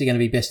finals are obviously going to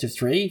be best of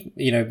 3.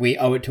 We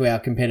owe it to our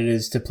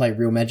competitors to play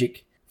real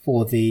Magic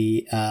for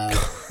the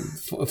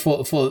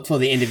for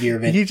the end of year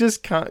event. You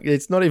just can't.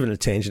 It's not even a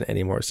tangent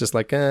anymore. It's just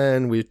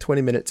and we're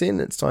 20 minutes in.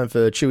 It's time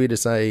for Chewy to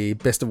say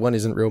best of 1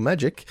 isn't real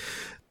Magic.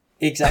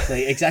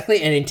 Exactly.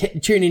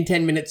 And tune in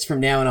 10 minutes from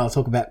now, and I'll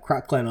talk about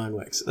Clan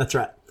Ironworks. That's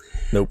right.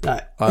 Nope.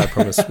 I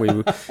promise we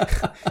will.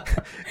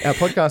 Our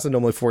podcasts are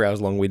normally 4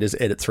 hours long. We just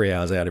edit 3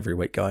 hours out every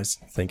week, guys.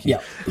 Thank you.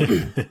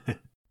 Yeah.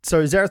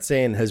 So Zareth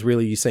San has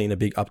really seen a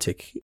big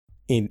uptick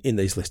in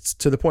these lists,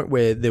 to the point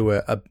where there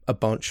were a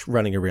bunch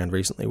running around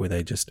recently where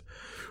they just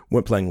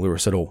weren't playing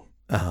Lurrus at all.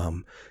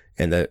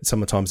 And that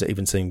sometimes they're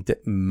even seeing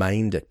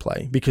main deck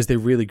play because they're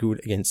really good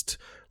against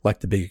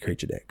like the bigger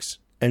creature decks.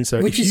 And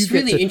so, which is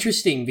really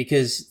interesting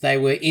because they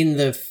were in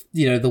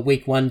the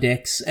week 1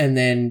 decks and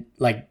then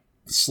like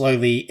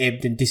slowly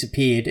ebbed and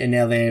disappeared, and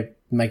now they're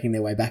making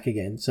their way back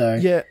again. So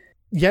yeah,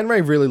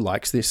 Yanray really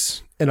likes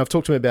this, and I've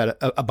talked to him about it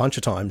a bunch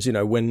of times. You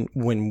know, when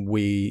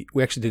we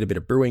actually did a bit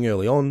of brewing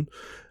early on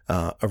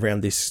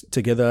around this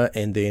together,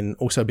 and then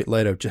also a bit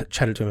later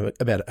chatted to him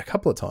about it a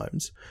couple of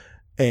times,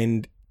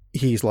 and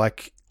he's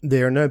like,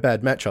 there are no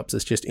bad matchups.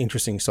 It's just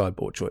interesting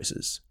sideboard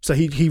choices. So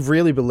he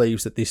really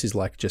believes that this is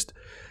like just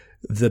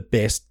the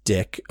best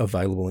deck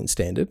available in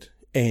Standard,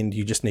 and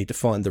you just need to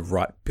find the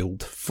right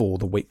build for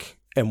the week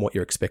and what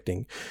you're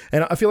expecting.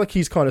 And I feel like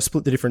he's kind of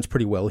split the difference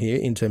pretty well here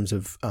in terms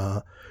of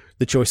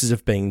the choices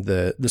of being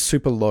the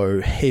super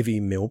low heavy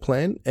mill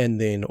plan,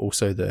 and then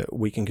also the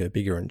we can go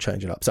bigger and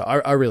change it up. So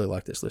I really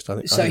like this list. I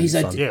think he's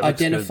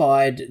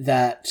identified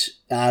that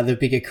the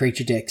bigger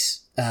creature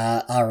decks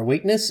are a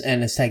weakness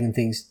and has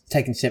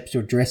taken steps to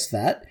address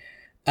that.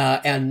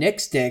 Our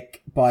next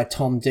deck by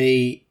Tom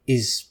D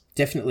is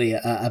definitely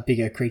a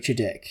bigger creature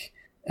deck.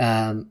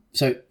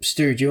 So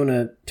Stu, do you want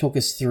to talk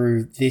us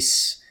through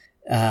this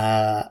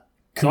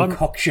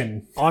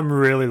concoction? I'm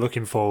really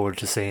looking forward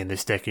to seeing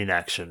this deck in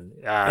action.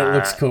 It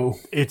looks cool.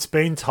 It's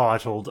been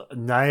titled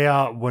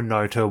Naya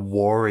Winota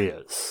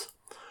Warriors.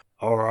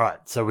 All right,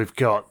 so we've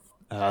got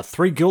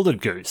 3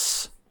 Gilded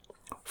Goose,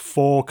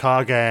 4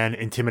 Kargan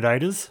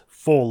Intimidators,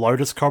 4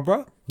 Lotus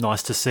Cobra.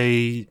 Nice to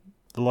see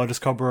the Lotus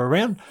Cobra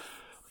around.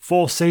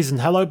 4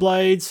 Seasoned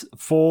Hellblades,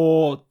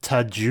 4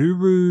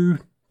 Tajuru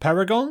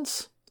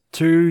Paragons,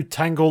 2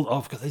 Tangled...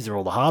 Oh, these are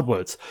all the hard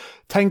words.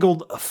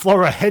 Tangled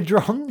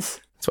Florahedrons.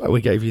 That's why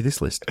we gave you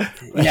this list.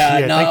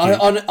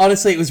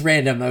 Honestly, it was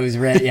random. It was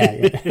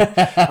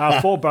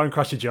yeah. 4 Bone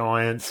Crusher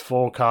Giants,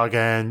 4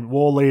 Kargan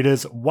War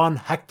Leaders, 1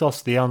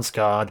 Haktos the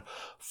Unscarred,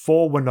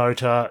 4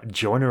 Winota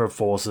Joiner of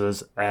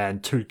Forces,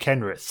 and 2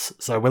 Kenriths.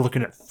 So we're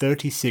looking at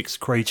 36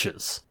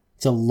 creatures.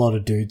 It's a lot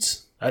of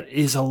dudes. That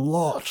is a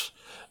lot.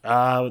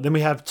 Then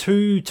we have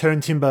 2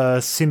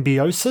 Turntimber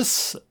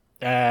Symbiosis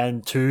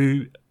and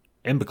 2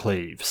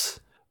 Embercleaves,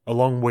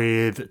 along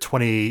with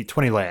 20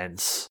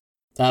 lands.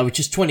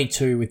 Which is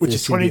 22 with which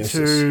is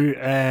 22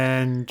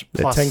 and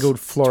plus the Tangled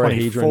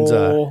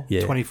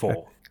Florahedrons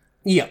 24.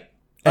 Yeah. Okay.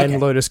 And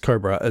Lotus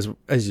Cobra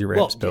as your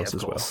ramp spells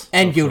as well.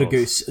 And Gilded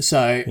Goose.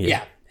 So,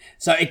 yeah.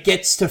 So it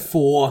gets to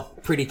 4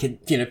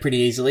 pretty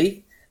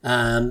easily.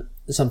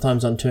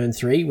 Sometimes on turn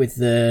 3 with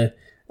the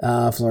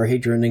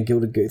Florahedron and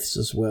Gilded Goose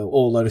as well,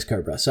 or Lotus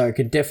Cobra. So it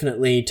could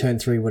definitely turn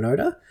 3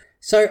 Winota.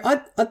 So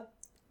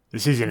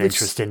this is an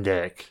interesting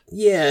deck.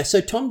 Yeah,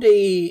 so Tom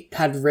D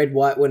had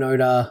red-white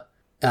Winota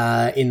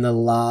in the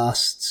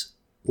last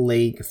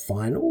league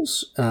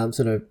finals.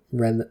 Sort of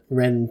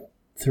ran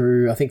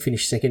through, I think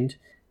finished second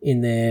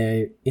in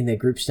their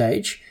group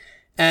stage.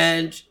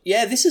 And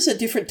yeah, this is a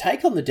different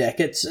take on the deck.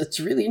 It's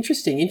really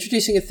interesting.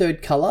 Introducing a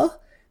third colour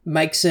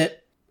makes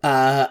it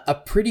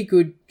a pretty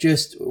good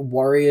just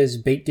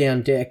Warriors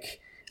beatdown deck.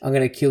 I'm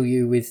going to kill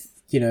you with,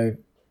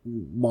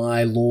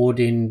 my Lord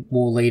in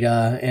War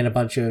Leader and a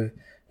bunch of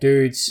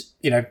dudes.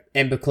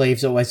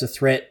 Embercleave's always a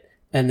threat.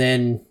 And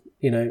then,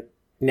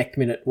 neck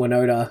minute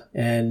Winota,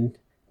 and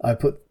I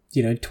put,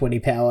 20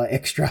 power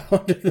extra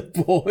onto the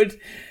board.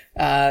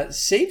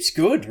 Seems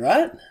good,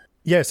 right?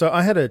 Yeah, so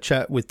I had a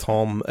chat with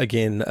Tom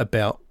again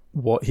about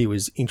what he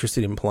was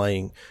interested in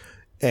playing,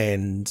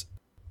 and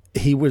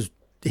he was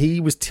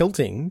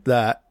tilting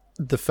that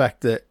the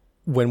fact that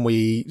when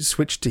we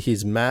switched to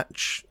his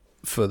match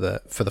for the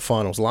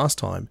finals last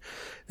time,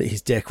 that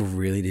his deck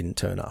really didn't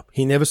turn up.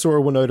 He never saw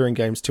a Winota in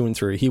games 2 and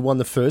 3. He won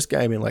the first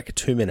game in like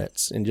 2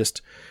 minutes and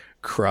just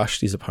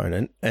crushed his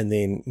opponent, and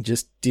then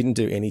just didn't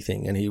do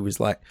anything. And he was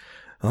like,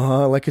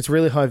 it's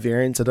really high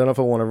variance. I don't know if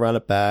I want to run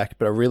it back,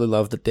 but I really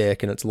love the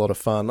deck and it's a lot of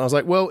fun. I was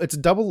like, well, it's a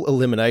double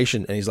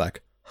elimination. And he's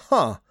like,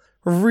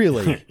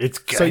 really? It's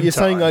game So you're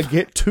time. saying I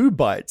get 2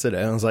 bites at it?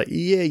 And I was like,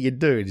 yeah, you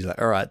do. And he's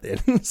like, all right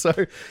then. So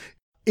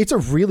it's a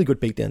really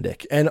good beatdown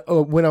deck. And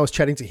when I was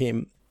chatting to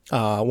him,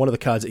 one of the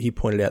cards that he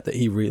pointed out that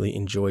he really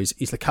enjoys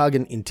is the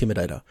Kargan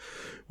Intimidator,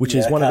 which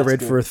is one of the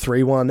red for a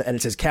 3/1, and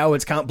it says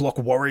cowards can't block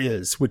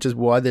warriors, which is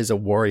why there's a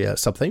warrior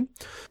something.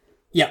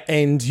 Yeah.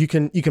 And you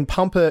can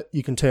pump it,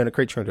 you can turn a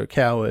creature into a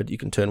coward, you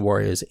can turn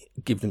warriors,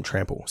 give them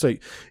trample. So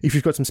if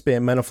you've got some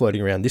spare mana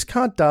floating around, this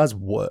card does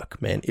work,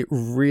 man. It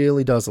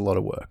really does a lot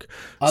of work.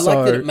 I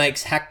like that it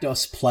makes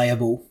Haktos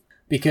playable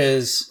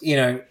because,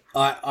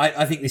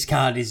 I think this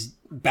card is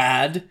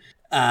bad,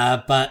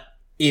 but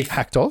if...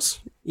 Haktos?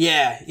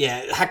 Yeah,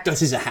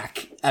 Haktos is a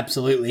hack,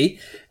 absolutely.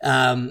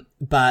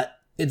 But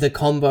the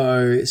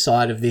combo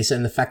side of this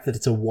and the fact that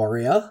it's a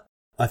warrior,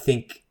 I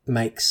think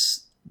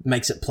makes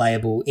makes it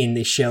playable in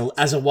this shell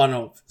as a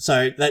one-off.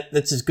 So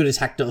that's as good as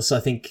Hackdos, I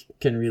think,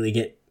 can really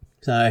get.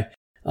 So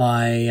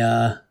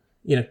I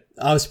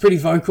was pretty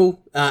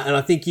vocal, and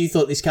I think you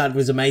thought this card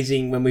was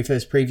amazing when we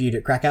first previewed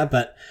it, Cracker,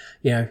 but,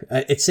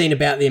 it's seen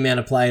about the amount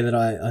of play that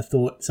I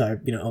thought, so,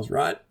 I was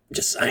right.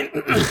 Just saying.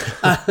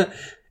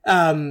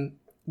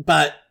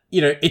 But,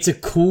 it's a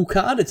cool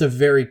card. It's a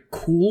very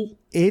cool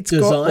design.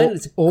 Got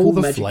it's a all cool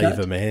the Magic flavour,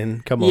 card.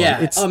 man. Come on.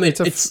 Yeah,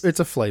 It's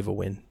a flavour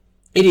win.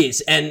 It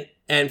is,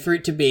 and for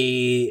it to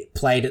be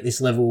played at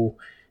this level,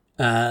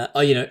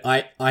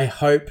 I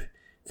hope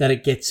that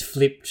it gets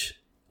flipped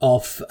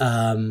off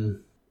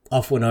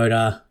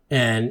Winota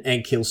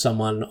and kill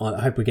someone.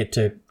 I hope we get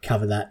to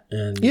cover that.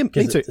 And yeah,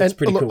 me too. It's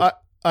pretty cool.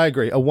 I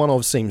agree. A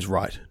one-of seems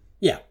right.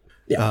 Yeah.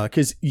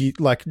 Because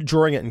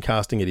drawing it and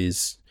casting it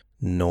is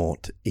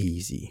not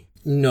easy.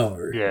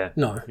 No. Yeah.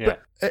 No. Yeah.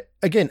 But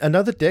again,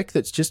 another deck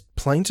that's just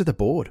playing to the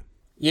board.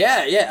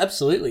 Yeah,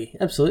 absolutely.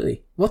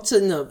 What's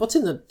in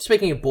the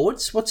speaking of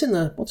boards, what's in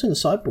the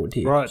sideboard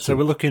here? Right, so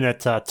we're looking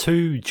at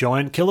 2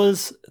 Giant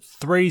Killers,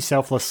 3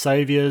 Selfless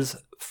Saviors,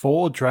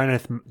 4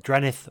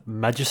 Draneth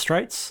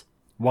Magistrates,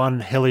 1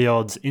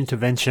 Heliod's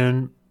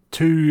Intervention,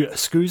 2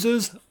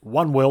 Scoozers,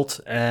 1 Wilt,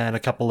 and a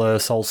couple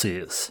of Soul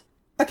Seers.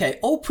 Okay,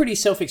 all pretty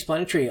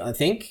self-explanatory, I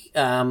think.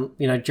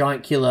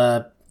 Giant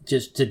Killer,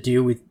 just to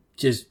deal with,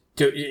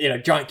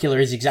 Giant Killer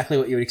is exactly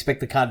what you would expect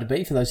the card to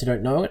be, for those who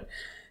don't know it.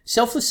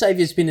 Selfless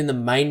Savior's been in the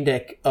main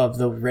deck of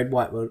the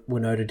red-white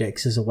Winota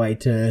decks as a way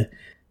to,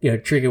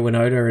 trigger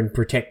Winota and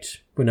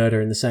protect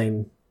Winota in the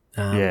same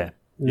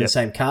the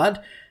same card.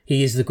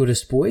 He is the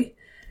goodest boy.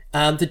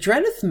 The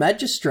Draneth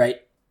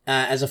Magistrate,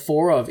 as a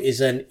 4-of,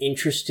 is an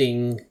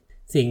interesting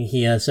thing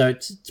here. So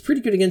it's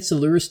pretty good against the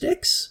Lurrus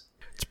decks.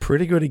 It's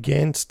pretty good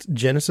against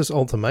Genesis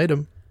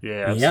Ultimatum.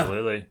 Yeah,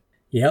 absolutely.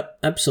 Yep,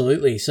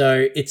 absolutely.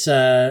 So it's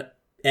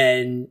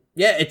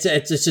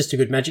it's just a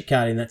good Magic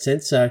card in that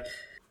sense. So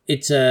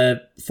it's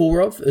a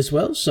 4-of as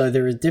well. So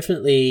there are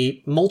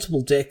definitely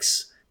multiple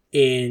decks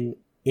in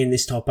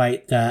this top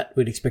 8 that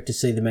we'd expect to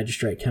see the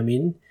Magistrate come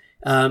in.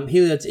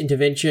 Heliod's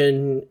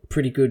Intervention,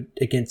 pretty good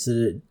against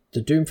the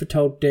Doom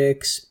Foretold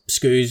decks.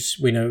 Scooz,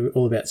 we know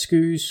all about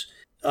Scooz.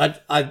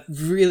 I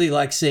really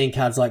like seeing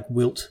cards like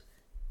Wilt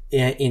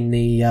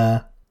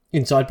in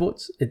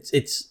sideboards.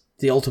 It's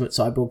the ultimate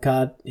sideboard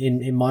card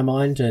in my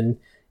mind, and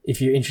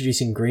if you're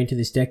introducing green to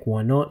this deck,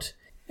 why not?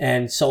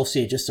 And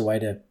Soulseer, just a way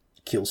to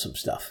kill some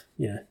stuff.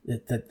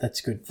 That's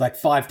good. Like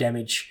 5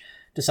 damage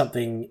to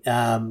something.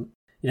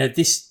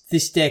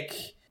 This deck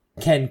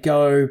can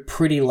go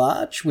pretty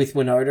large with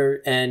Winota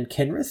and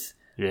Kenrith.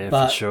 Yeah,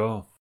 for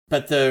sure.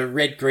 But the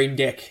red-green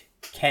deck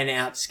can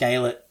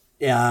outscale it,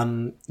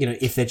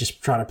 if they're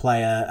just trying to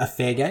play a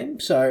fair game.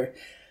 So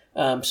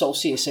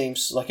Soulseer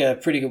seems like a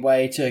pretty good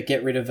way to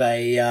get rid of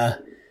a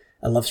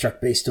Lovestruck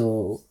Beast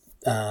or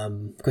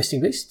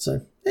Questing Beast.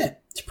 So, yeah,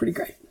 it's pretty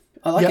great.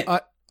 I like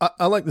it.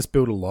 I like this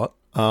build a lot.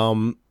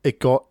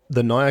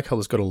 The Naya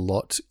color's got a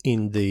lot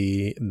in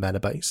the mana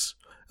base,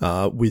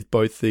 with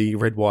both the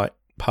red-white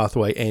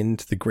pathway and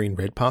the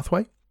green-red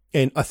pathway.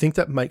 And I think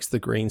that makes the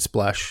green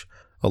splash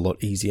a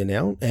lot easier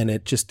now, and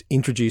it just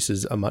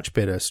introduces a much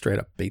better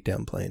straight-up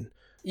beatdown plan.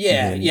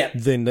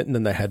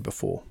 Than they had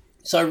before.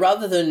 So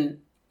rather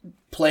than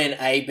plan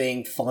A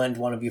being find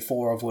one of your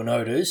 4 of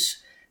Winotas,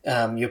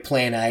 your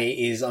plan A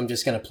is I'm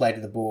just going to play to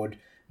the board,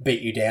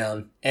 beat you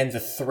down, and the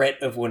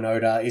threat of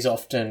Winota is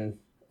often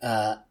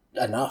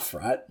enough,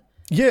 right?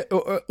 Yeah,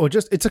 or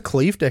just it's a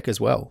cleave deck as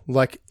well.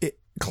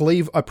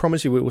 Cleave, I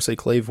promise you we will see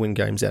Cleave win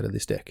games out of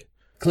this deck.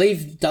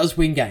 Cleave does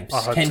win games.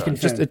 Can so.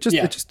 confirm. It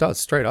just does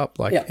straight up.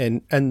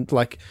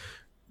 The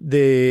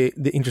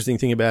interesting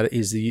thing about it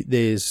is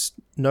there's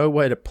no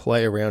way to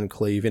play around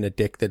Cleave in a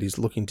deck that is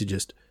looking to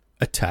just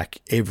attack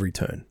every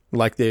turn.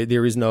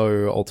 There is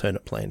no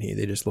alternate plan here.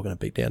 They're just looking to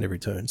beat down every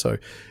turn. So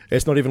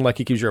it's not even like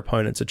it gives your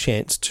opponents a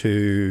chance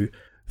to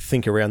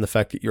think around the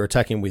fact that you're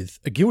attacking with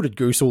a Gilded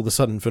Goose all of a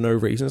sudden for no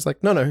reason. It's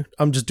like, no,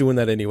 I'm just doing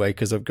that anyway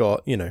because I've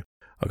got a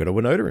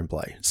Winota in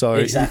play. So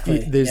exactly.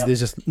 There's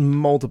just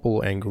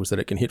multiple angles that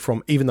it can hit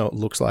from, even though it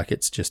looks like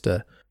it's just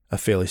a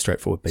fairly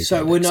straightforward beat.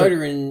 So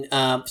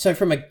Winota so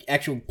from an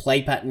actual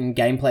play pattern,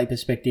 gameplay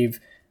perspective,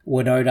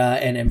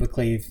 Winota and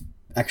Embercleave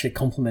actually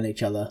complement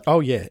each other. Oh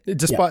yeah,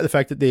 despite the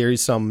fact that there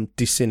is some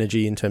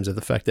dyssynergy in terms of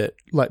the fact that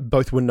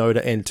both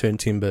Winota and Turn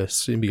Timber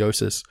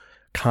Symbiosis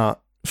can't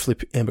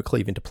flip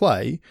Embercleave into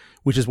play,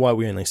 which is why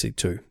we only see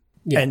 2.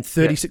 Yeah. And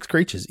 36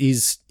 creatures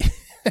is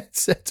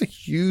that's a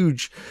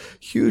huge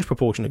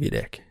proportion of your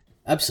deck.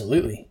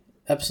 Absolutely.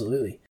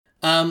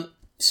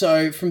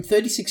 So from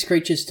 36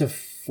 creatures to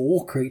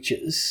 4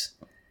 creatures.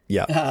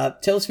 Yeah.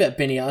 Tell us about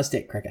Benny R's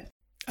deck, Cracker.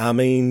 I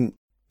mean,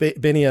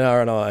 Benny and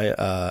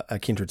I are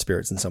kindred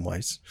spirits in some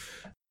ways,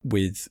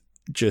 with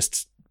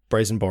just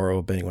Brazen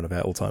Borrower being one of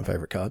our all-time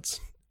favourite cards.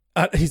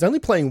 He's only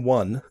playing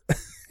 1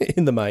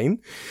 in the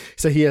main,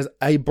 so he has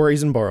a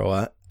Brazen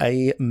Borrower,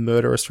 a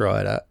Murderous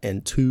Rider,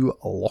 and 2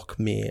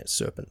 Lockmere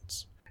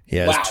Serpents. He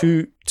has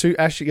two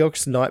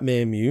Ashiok's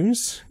Nightmare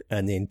Muse,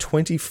 and then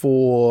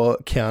 24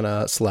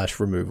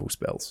 counter/removal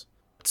spells.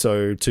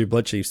 So 2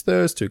 Bloodchief's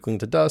Thirst, 2 Cling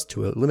to Dust,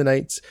 2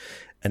 Eliminates,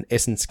 an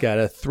Essence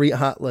Scatter, 3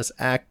 Heartless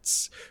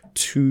Acts,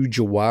 2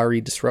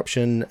 Jawari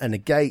Disruption, a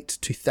Negate,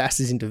 2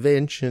 Thassa's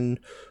Intervention,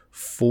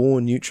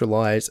 4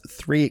 Neutralize,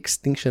 3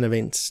 Extinction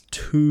Events,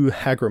 2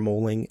 Hagra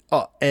Mauling,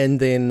 and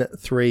then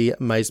 3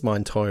 Maze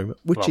Mind Tome,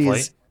 which Lovely.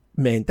 is,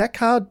 man, that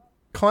card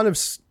kind of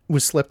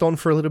was slept on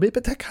for a little bit,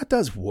 but that card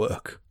does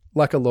work.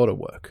 Like a lot of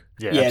work.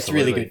 Yeah, it's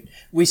really good.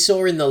 We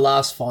saw in the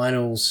last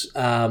finals,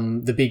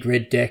 the big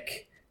red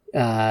deck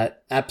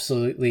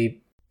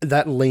absolutely...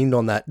 That leaned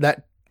on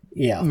that.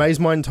 Yeah. Maze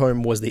Mind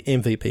Tome was the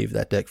MVP of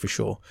that deck for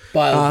sure.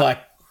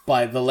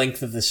 By the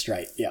length of the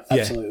straight. Yeah,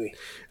 absolutely.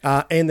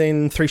 Yeah. And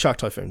then 3 Shark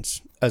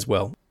Typhoons as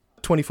well.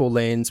 24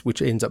 lands,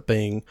 which ends up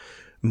being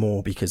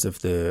more because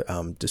of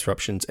the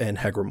disruptions and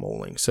Hagra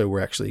Mauling. So we're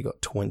actually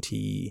got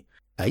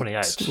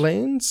 28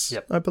 lands,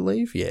 I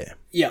believe. Yeah.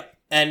 Yeah.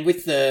 And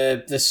with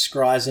the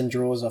scries and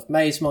draws off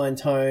Maze Mind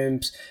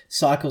Tomes,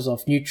 cycles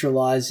off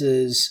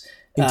Neutralizers.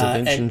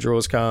 Intervention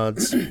draws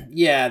cards.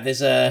 Yeah,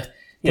 there's a...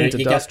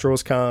 Into Dust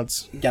draws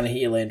cards. Gonna hit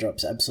your land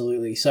drops,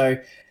 absolutely. So,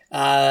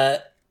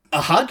 a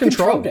hard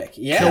control deck.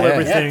 Yeah. Kill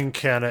everything,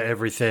 counter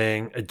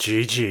everything, a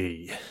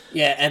GG.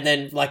 Yeah, and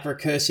then like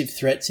recursive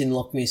threats in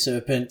Lockmere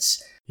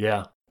Serpents.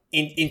 Yeah.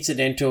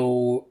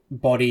 Incidental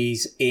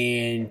bodies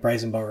in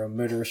Brazen Burrow and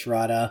Murderous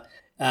Rider.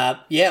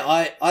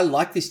 I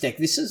like this deck.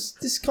 This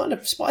is kind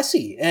of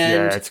spicy.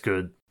 And, it's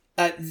good.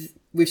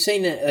 We've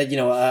seen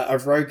a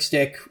rogues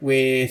deck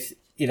with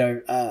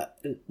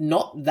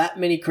not that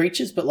many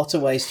creatures, but lots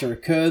of ways to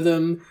recur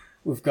them.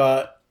 We've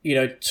got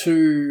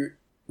 2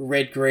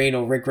 red-green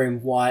or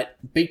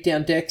red-green-white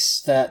beatdown decks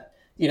that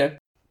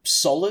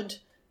solid.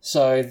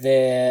 So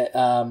they're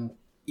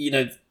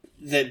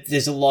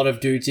there's a lot of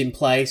dudes in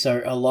play.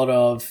 So a lot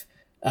of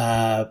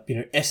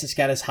Essence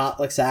Scatters,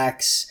 Heartless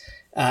Acts,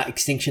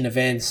 Extinction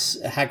Events,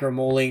 Hagra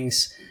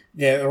Maulings,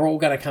 they're all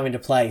going to come into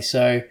play.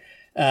 So,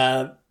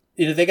 they're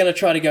going to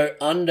try to go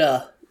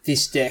under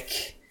this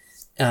deck,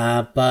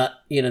 but,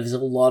 there's a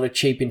lot of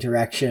cheap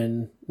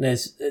interaction.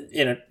 There's,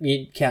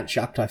 you count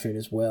Shark Typhoon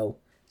as well.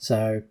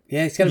 So,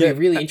 yeah, it's going to be a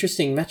really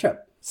interesting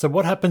matchup. So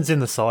what happens in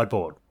the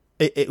sideboard?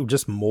 It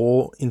just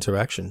more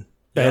interaction.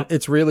 Yeah. And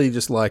it's really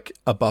just like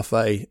a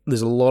buffet.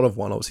 There's a lot of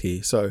one-offs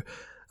here. So,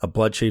 a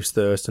Bloodchief's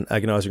Thirst, an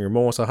Agonizing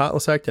Remorse, a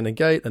Heartless Act, a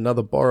Negate,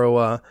 another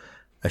Borrower,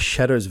 a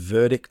Shadow's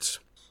Verdict,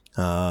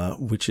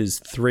 which is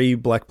 3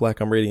 black.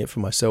 I'm reading it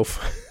for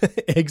myself.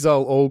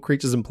 Exile all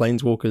creatures and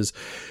planeswalkers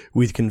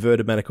with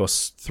converted mana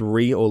cost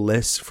 3 or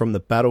less from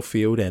the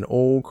battlefield, and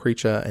all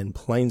creature and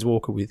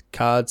planeswalker with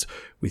cards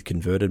with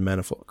converted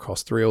mana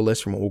cost 3 or less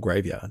from all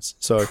graveyards.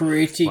 So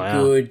pretty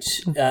good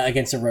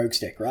against a rogues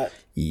deck, right?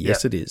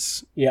 Yes, it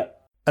is.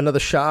 Yep. Another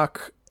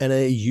Shark and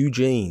a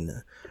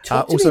Eugene.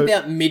 Talk to me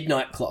about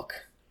Midnight Clock.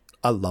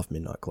 I love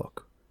Midnight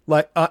Clock.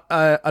 Like,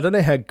 I don't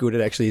know how good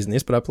it actually is in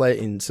this, but I play it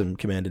in some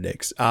commander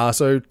decks.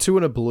 So 2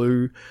 and a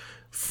blue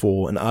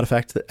for an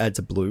artifact that adds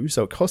a blue.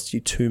 So it costs you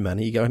 2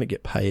 mana. You're going to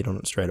get paid on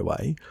it straight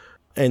away.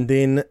 And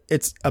then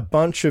it's a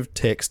bunch of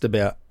text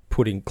about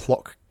putting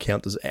clock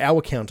counters,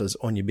 hour counters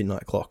on your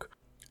Midnight Clock.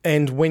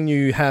 And when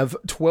you have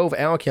 12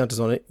 hour counters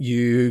on it,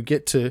 you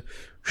get to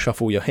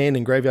shuffle your hand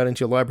and graveyard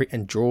into your library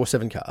and draw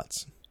 7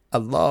 cards. I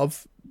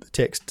love the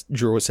text,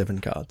 draw 7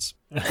 cards.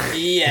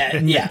 Yeah.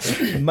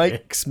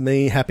 Makes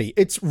me happy.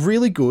 It's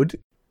really good.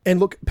 And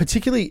look,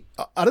 particularly,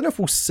 I don't know if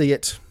we'll see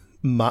it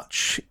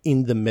much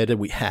in the meta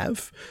we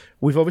have.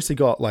 We've obviously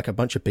got like a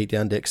bunch of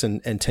beatdown decks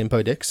and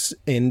tempo decks,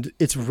 and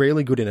it's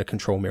really good in a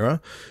control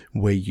mirror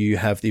where you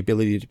have the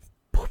ability to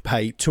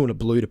pay 2 and a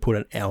blue to put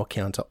an hour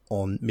counter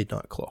on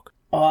Midnight Clock.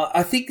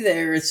 I think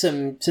there are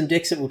some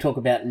decks that we'll talk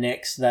about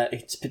next that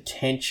it's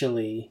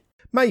potentially...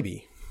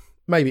 Maybe.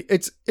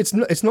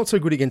 It's not so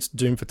good against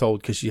Doom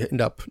Foretold because you end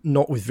up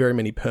not with very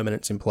many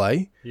permanents in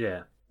play.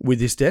 Yeah. With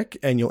this deck,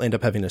 and you'll end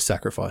up having to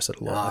sacrifice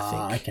it a lot,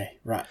 I think. Okay,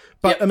 right.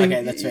 But,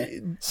 okay, that's fair.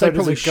 So they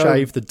probably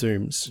shave the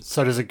Dooms.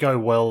 So does it go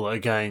well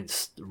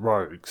against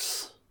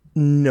rogues?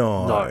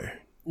 No.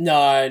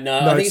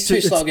 I think it's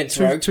too slow against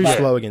rogues. Too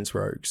slow against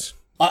rogues.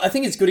 I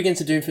think it's good against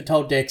the Doom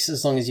Foretold decks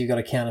as long as you've got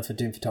a counter for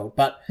Doom Foretold.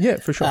 But yeah,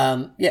 for sure.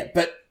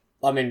 But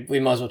I mean, we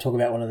might as well talk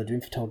about one of the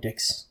Doom Foretold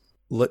decks.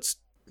 Let's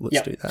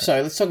do that.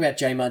 So let's talk about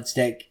J-Mud's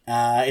deck.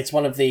 It's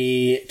one of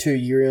the 2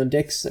 Urion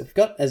decks that we've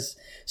got.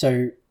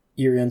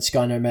 Urion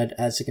Sky Nomad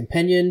as a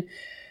companion.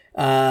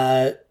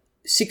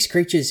 6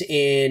 creatures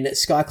in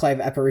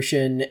Skyclave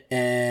Apparition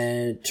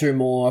and 2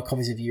 more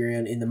copies of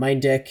Urion in the main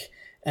deck.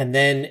 And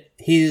then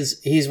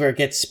here's where it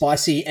gets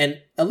spicy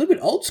and a little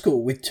bit old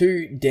school with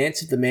 2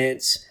 Dance of the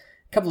Manse,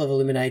 a couple of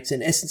Eliminates,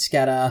 an Essence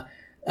Scatter,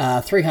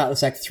 3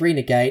 Heartless Act, 3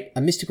 Negate,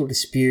 a Mystical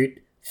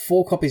Dispute,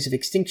 4 copies of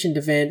Extinction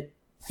Event,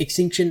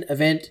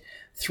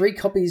 3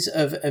 copies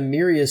of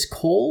Amiria's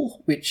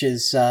Call, which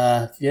is,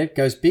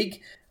 goes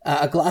big,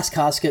 a Glass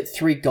Casket,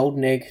 3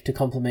 Golden Egg to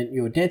complement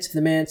your Dance of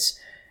the Manse,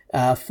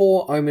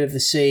 4 Omen of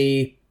the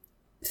Sea,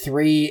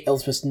 3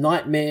 Elspeth's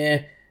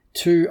Nightmare,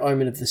 2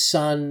 Omen of the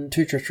Sun,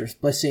 2 Treacherous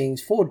Blessings,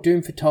 4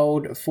 Doom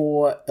Foretold,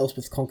 4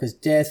 Elspeth Conquers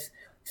Death,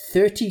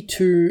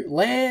 32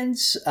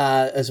 lands,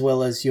 as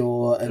well as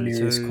your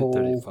 32, Amira's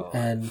Call. 35.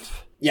 And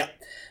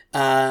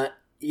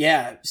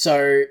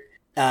so,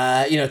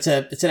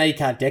 it's an 80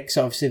 card deck,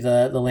 so obviously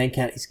the land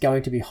count is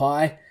going to be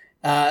high.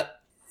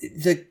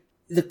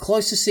 The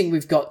closest thing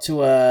we've got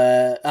to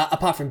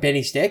apart from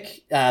Benny's deck,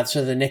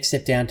 so the next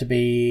step down to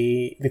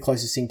be the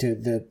closest thing to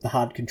the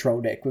hard control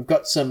deck, we've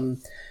got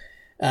some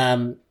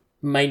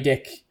main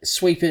deck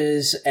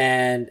sweepers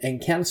and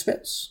counter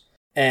spells,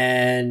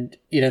 and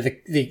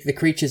the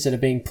creatures that are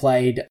being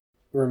played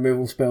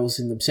removal spells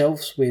in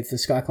themselves with the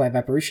Skyclave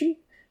Apparition.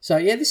 So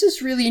yeah, this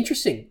is really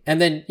interesting.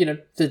 And then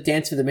the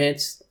Dance of the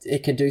Mance,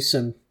 it can do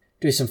some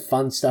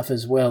fun stuff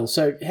as well.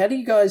 So how do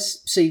you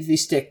guys see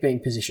this deck being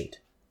positioned?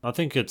 I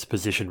think it's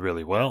positioned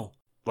really well.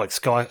 Like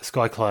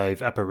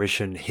Skyclave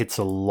Apparition hits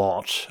a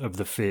lot of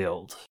the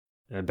field,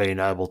 and being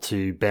able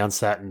to bounce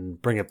that and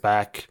bring it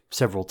back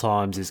several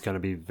times is going to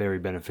be very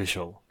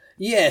beneficial.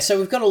 Yeah, so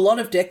we've got a lot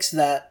of decks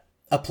that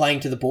are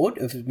playing to the board,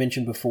 as we've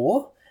mentioned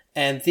before,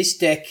 and this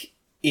deck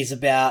is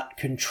about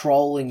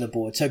controlling the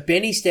board. So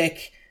Benny's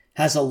deck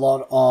has a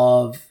lot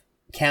of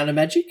counter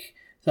magic,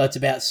 so it's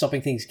about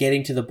stopping things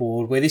getting to the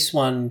board, where this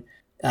one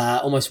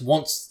almost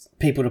wants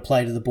people to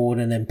play to the board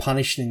and then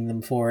punishing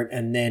them for it,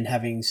 and then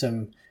having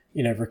some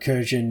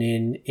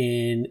recursion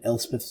in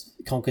Elspeth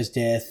Conquers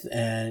Death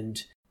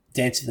and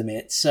Dance of the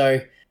Mance.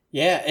 So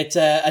yeah, it's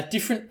a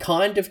different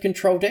kind of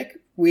control deck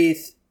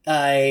with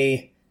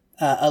a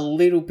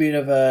little bit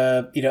of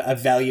a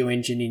value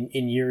engine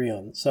in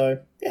Urion. So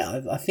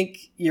yeah, I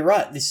think you're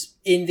right.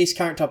 In this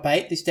current top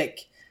 8, this deck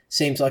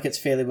seems like it's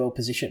fairly well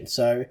positioned.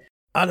 So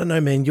I don't know,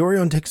 man.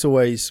 Urion deck's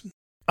always...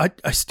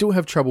 I still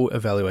have trouble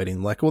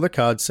evaluating. Like, all the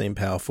cards seem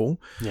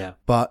powerful. Yeah.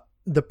 But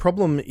the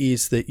problem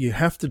is that you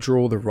have to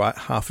draw the right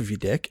half of your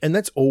deck, and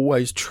that's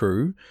always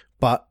true.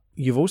 But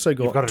you've also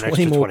got an 20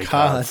 extra more 20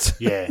 cards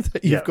yeah.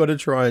 that you've got to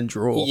try and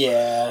draw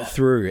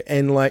through.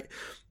 And like,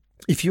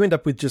 if you end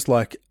up with just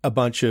like a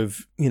bunch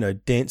of,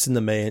 Dance in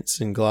the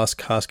Mance and Glass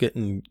Casket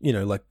and,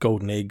 like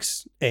Golden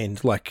Eggs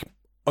and like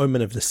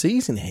Omen of the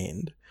Seas in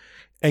hand,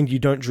 and you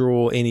don't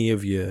draw any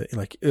of your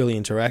like early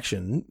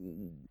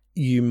interaction,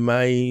 you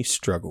may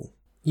struggle.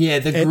 Yeah,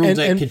 the Gruul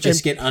deck could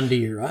just get under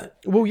you, right?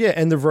 Well, yeah,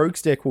 and the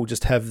Rogues deck will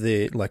just have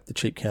the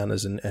cheap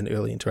counters and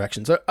early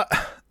interaction. So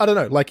I don't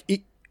know. Like,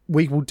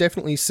 we will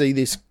definitely see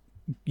this.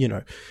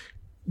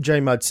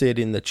 J Mudd said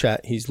in the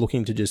chat he's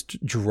looking to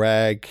just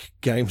drag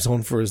games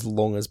on for as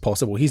long as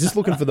possible. He's just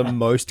looking for the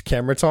most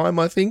camera time,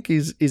 I think,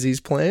 is his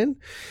plan,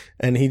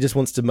 and he just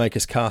wants to make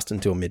us cast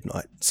until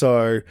midnight.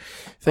 So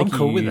thank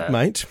you, with that,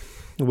 mate.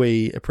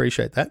 We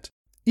appreciate that.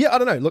 Yeah, I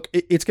don't know. Look,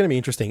 it's going to be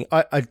interesting.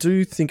 I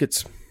do think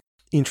it's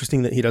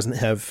interesting that he doesn't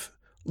have,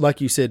 like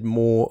you said,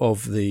 more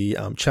of the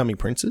Charming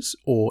Princes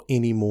or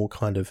any more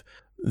kind of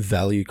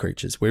value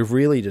creatures. We're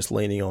really just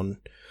leaning on,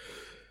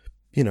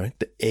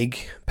 the egg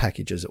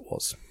package as it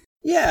was.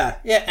 Yeah.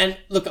 And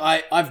look,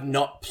 I've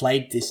not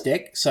played this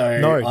deck,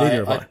 so no,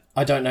 neither have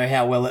I don't know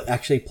how well it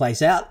actually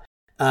plays out.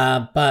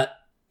 But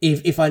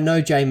if I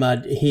know J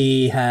Mudd,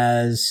 he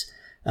has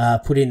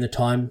put in the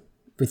time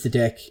with the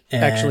deck.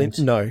 And actually,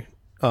 no.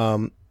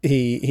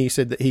 He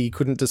said that he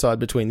couldn't decide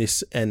between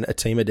this and a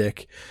Teamer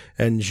deck,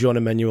 and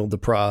Jean-Emmanuel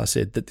Depras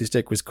said that this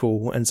deck was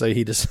cool, and so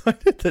he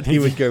decided that he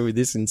would go with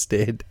this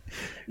instead.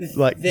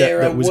 Like,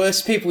 there are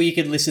worse people you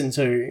could listen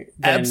to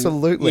than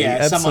absolutely,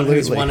 someone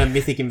who's won a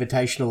Mythic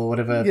Invitational or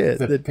whatever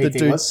the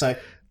PT was. So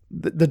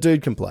the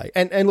dude can play,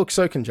 and look,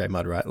 so can J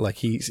Mudd, right? Like,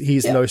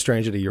 he's no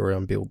stranger to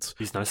Urion builds.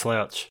 He's no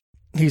slouch.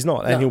 He's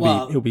not, and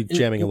he'll be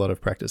jamming a lot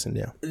of practice in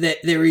now.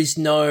 There is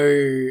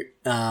no.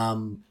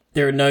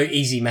 There are no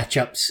easy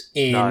matchups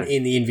in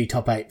the Envy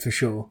top 8 for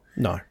sure.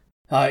 No.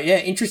 Yeah,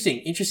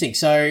 interesting.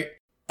 So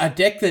a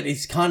deck that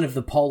is kind of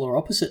the polar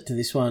opposite to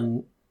this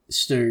one,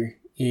 Stu,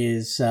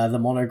 is the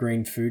mono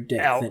green food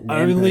deck. Our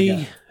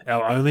only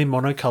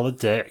monocolored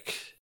deck,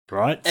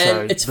 right?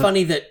 And it's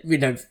funny that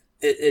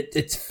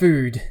it's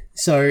food,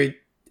 so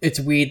it's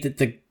weird that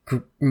the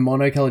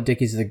monocolored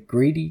deck is the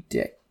greedy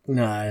deck.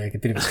 No, a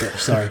bit of a stretch.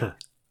 Sorry.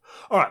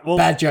 All right. Well,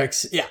 bad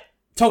jokes. Yeah.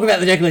 Talk about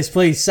the deck list,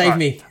 please. Save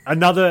me.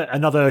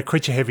 Another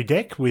creature-heavy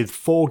deck with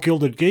 4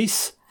 Gilded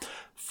Geese,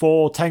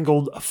 4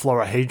 Tangled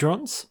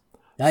Florahedrons.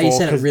 You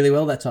said it really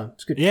well that time.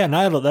 It's good. Yeah,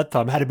 nailed it that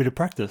time. Had a bit of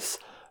practice.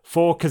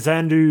 4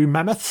 Kazandu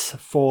Mammoths,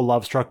 4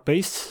 Lovestruck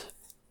Beasts,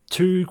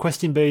 2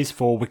 Questing Bees,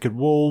 4 Wicked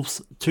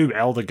Wolves, 2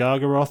 Elder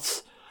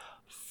Gargaroths,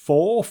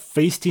 4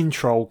 Feasting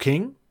Troll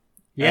King.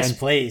 Yes,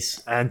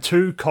 please. And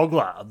 2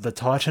 Kogla, the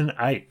Titan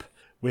Ape.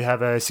 We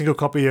have a single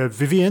copy of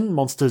Vivian,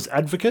 Monster's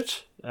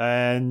Advocate.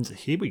 And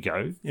here we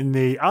go. In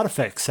the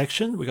artifacts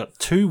section, we got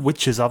 2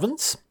 Witches'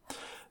 Ovens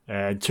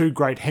and 2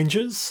 Great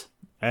Henges.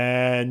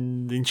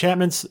 And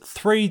enchantments,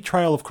 3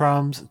 Trail of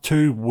Crumbs,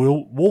 2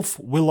 Wolf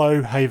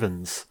Willow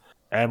Havens.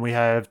 And we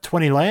have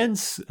 20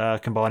 lands,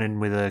 combining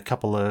with a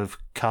couple of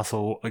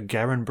Castle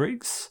Garin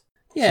Briggs.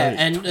 Yeah, so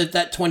and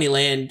that 20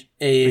 land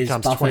is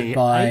buffered 28.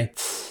 By...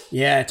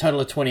 Yeah, a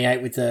total of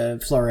 28 with the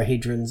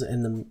Florahedrons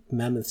and the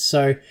Mammoths.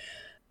 So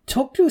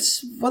talk to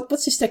us,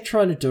 what's this deck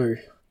trying to do?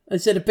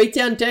 Is it a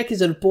beatdown deck?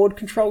 Is it a board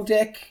control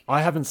deck?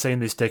 I haven't seen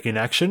this deck in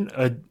action.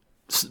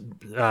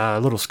 A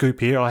little scoop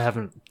here. I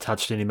haven't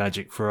touched any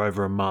Magic for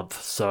over a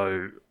month,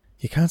 so...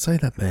 You can't say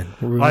that, man.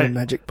 We're a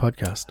Magic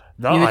podcast.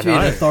 No, You need I to be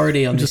know. an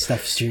authority on this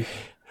stuff, Stu.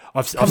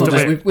 I've Come still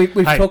on, mate. been,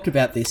 We've talked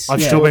about this. I've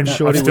Yeah. still been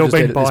Shorty buying will just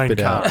edit this bit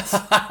out. cards.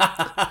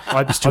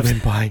 I've still been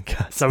buying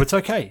cards. So it's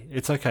okay.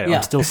 It's okay. Yeah.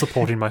 I'm still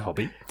supporting my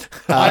hobby.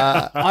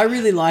 I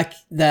really like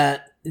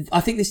that.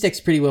 I think this deck's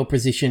pretty well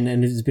positioned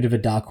and is a bit of a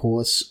dark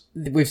horse.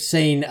 We've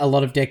seen a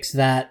lot of decks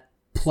that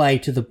play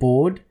to the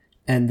board,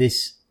 and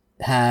this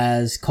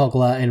has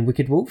Kogler and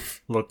Wicked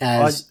Wolf. Look,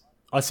 as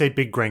I see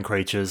big green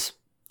creatures.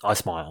 I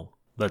smile.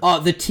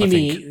 But the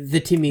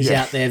Timmies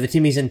Yeah. out there, the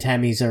Timmies and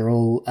Tammies are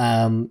all,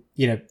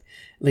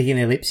 licking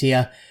their lips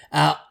here.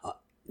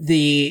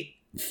 The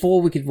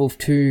 4 Wicked Wolf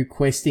 2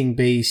 Questing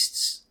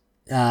Beasts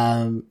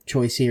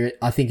choice here,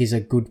 I think, is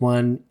a good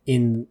one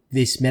in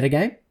this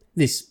metagame.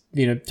 This,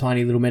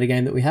 tiny little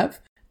metagame that we have.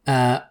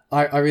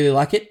 I really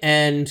like it.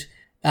 And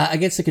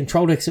against the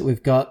control decks that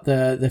we've got,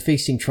 the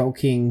Feasting Troll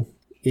King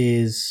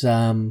is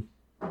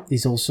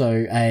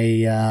also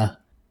a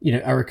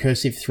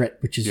recursive threat,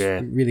 which is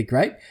really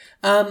great.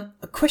 A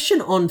question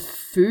on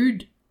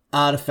food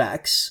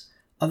artifacts.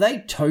 Are they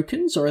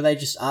tokens or are they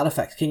just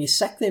artifacts? Can you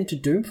sack them to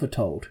Doom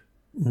Foretold?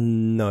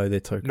 No, they're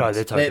tokens. no,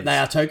 they're tokens. They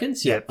are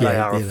tokens? Yeah, they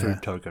are a yeah, they food are.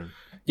 token.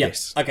 Yep.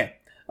 Yes. Okay.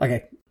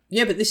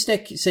 Yeah, but this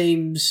deck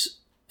seems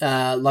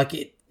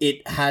like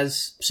it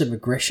has some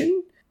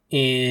aggression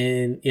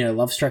in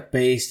Lovestruck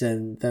Beast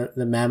and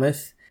the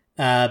Mammoth.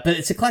 But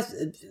it's a class.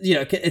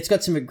 It's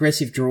got some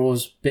aggressive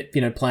draws. But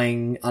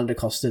playing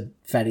undercosted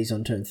fatties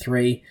on turn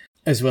 3,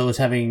 as well as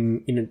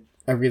having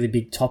a really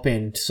big top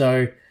end.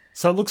 So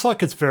it looks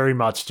like it's very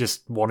much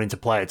just wanting to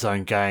play its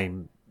own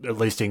game, at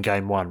least in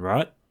game 1,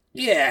 right?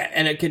 yeah,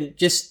 and it can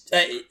just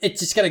it's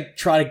just going to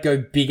try to go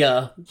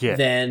bigger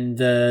than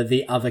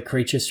the other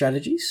creature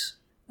strategies.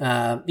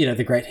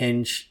 The Great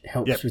Henge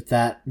helps with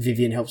that.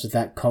 Vivian helps with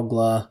that.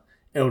 Kogler,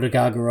 Elder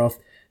Gargaroth.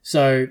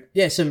 So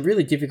yeah, some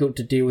really difficult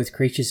to deal with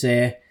creatures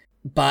there.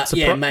 But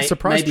Surprise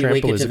maybe Trample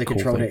weaker is to a the cool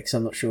control thing. decks.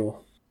 I'm not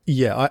sure.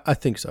 Yeah, I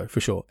think so, for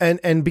sure.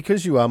 And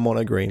because you are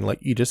mono green, like,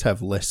 you just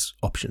have less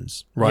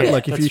options, right? Yeah,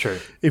 like that's true.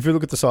 If you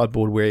look at the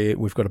sideboard where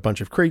we've got a bunch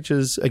of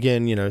creatures,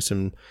 again,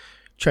 some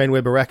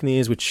Chainweb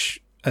Arachnids,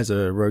 which as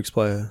a Rogues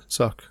player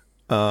suck.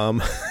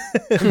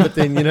 But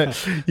then,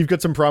 you've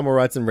got some Primal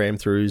Rights and Ram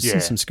Throughs,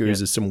 and some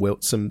Scoozers, some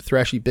Wilts, some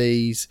Thrashy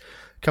Bees,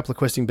 a couple of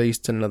Questing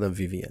Beasts, and another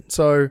Vivian.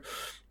 So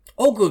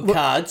All good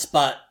cards,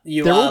 but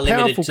you they're are all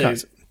limited powerful to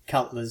cards.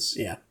 Cutlers.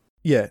 Yeah.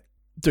 Yeah,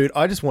 dude,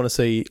 I just want to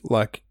see,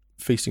 like,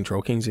 Feasting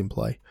Troll Kings in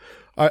play.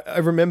 I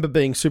remember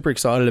being super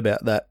excited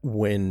about that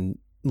when,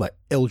 like,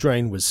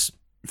 Eldraine was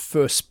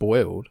first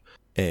spoiled,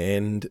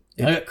 and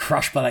I got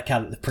crushed by that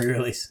card at the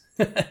pre-release.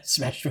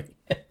 Smashed me.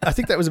 I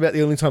think that was about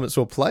the only time it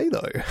saw play,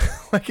 though.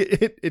 Like,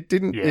 it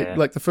didn't,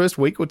 like, the first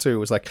week or two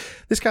was like,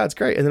 this card's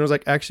great, and then I was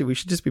like, actually, we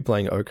should just be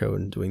playing Oko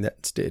and doing that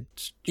instead.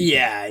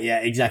 Yeah,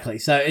 exactly.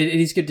 So it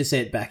is good to see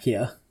it back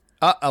here.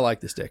 I like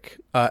this deck.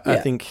 I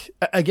think,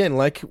 again,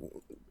 like,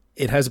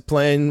 it has a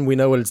plan. We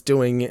know what it's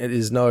doing. It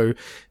is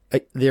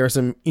there are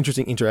some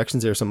interesting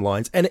interactions. There are some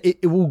lines. And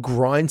it will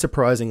grind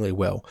surprisingly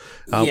well.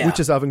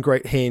 Witch's Oven,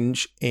 Great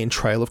Henge, and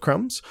Trail of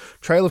Crumbs.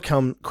 Trail of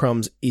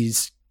Crumbs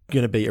is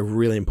going to be a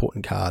really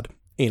important card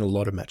in a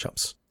lot of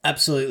matchups.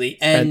 Absolutely.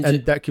 And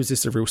that gives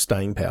us a real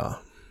staying power.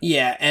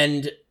 Yeah,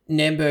 and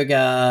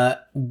Namburger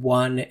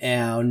won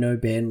our no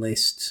ban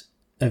list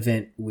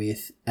event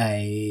with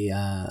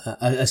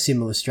a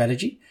similar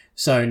strategy.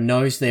 So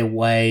knows their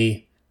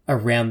way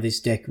around this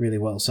deck really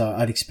well. So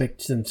I'd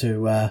expect them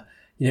to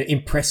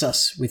impress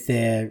us with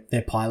their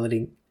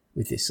piloting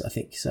with this, I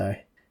think. So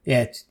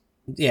I think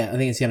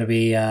it's going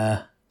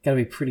to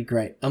be pretty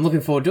great. I'm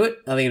looking forward to it.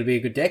 I think it'll be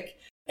a good deck.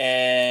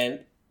 And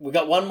we've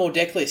got one more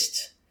deck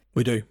list.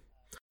 We do.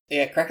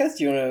 Yeah, Crackers,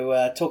 do you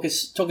want to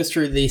talk us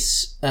through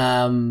this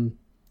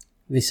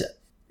this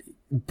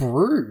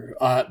brew?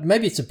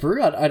 Maybe it's a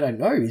brew. I don't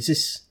know. Is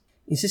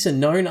this a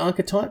known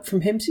archetype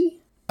from Hemsey?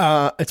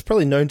 It's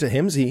probably known to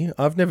Hemsey.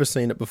 I've never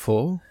seen it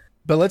before.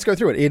 But let's go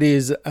through it. It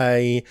is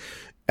a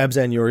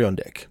Abzan Yorion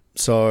deck.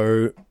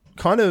 So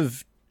kind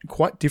of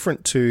quite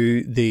different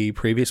to the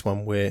previous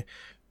one where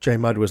J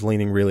Mud was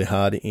leaning really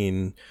hard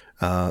in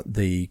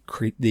the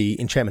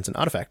enchantments and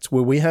artifacts,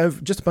 where we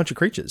have just a bunch of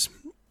creatures.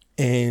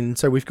 And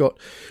so we've got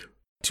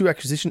 2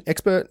 Acquisition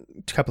Expert,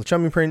 a couple of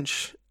Chumming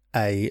Prince,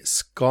 a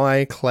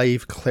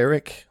Skyclave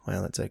Cleric.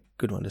 Wow, that's a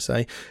good one to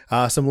say.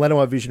 Some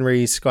Lanois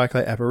Visionaries,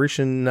 Skyclave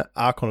Apparition,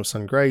 Archon of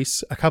Sun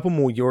Grace, a couple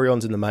more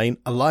Yorions in the main.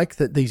 I like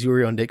that these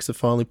Yorion decks are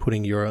finally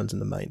putting Yorions in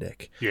the main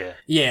deck.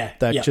 Yeah.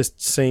 That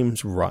just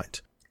seems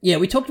right. Yeah,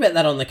 we talked about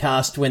that on the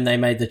cast when they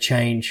made the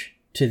change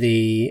to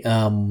the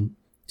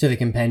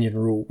companion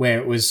rule, where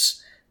it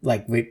was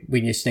like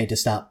we just need to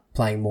start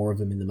playing more of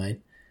them in the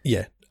main.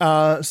 Yeah.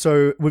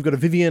 So we've got a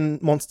Vivian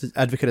Monster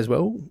Advocate as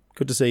well.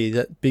 Good to see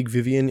that big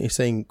Vivian is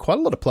seeing quite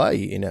a lot of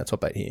play in our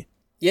top 8 here.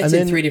 Yeah, it's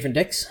in 3 different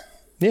decks.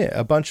 Yeah,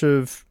 a bunch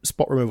of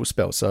spot removal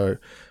spells. So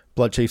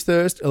Bloodchief's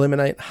Thirst,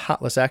 eliminate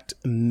Heartless Act,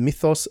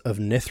 Mythos of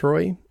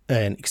Nethroi,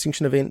 an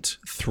Extinction Event,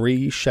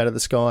 3 Shatter the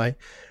Sky, a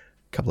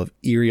couple of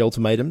Eerie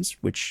Ultimatums,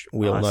 which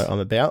we all know I'm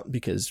about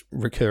because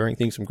recurring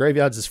things from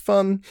graveyards is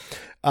fun,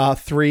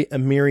 3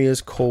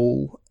 Amiria's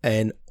Call,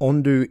 and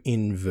Ondu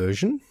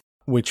Inversion,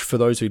 which for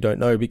those who don't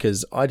know,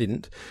 because I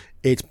didn't,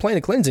 it's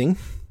Planar Cleansing.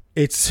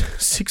 It's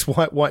 6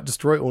 white,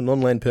 destroy all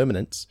non-land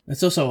permanents.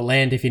 It's also a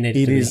land if you need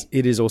it to be.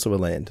 It is also a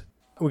land.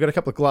 We've got a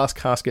couple of Glass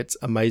Caskets,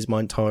 a Maze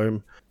Mind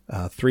Tome,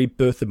 3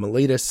 Birth of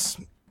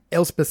Meletus,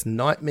 Elspeth's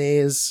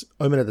Nightmares,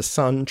 Omen of the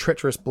Sun,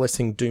 Treacherous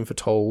Blessing, Doom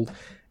Foretold,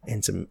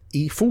 and some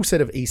full set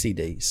of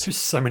ECDs. There's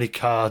so many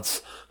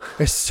cards.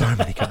 There's so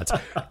many cards.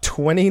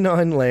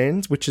 29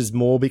 lands, which is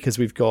more because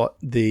we've got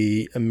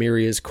the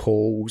Amiria's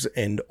Calls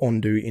and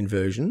Ondu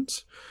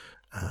Inversions.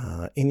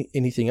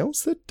 Anything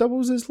else that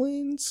doubles as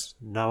lands?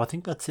 No, I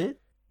think that's it.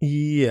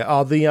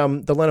 Yeah, the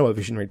Llanowar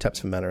Visionary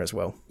taps for mana as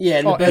well. Yeah,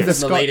 and the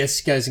Birth of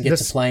Meletus goes and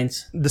gets the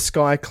planes. The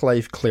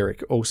Skyclave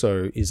Cleric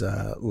also is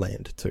a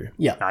land too.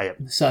 Yeah. Yep.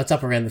 So it's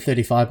up around the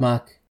 35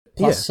 mark.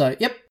 Plus, so,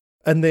 yep.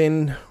 And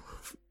then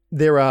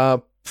there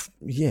are,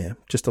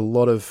 just a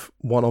lot of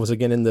one-offs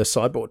again in the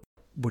sideboard,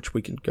 which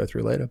we can go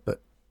through later.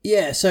 But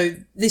yeah, so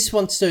this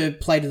wants to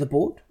play to the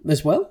board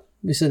as well.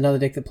 This is another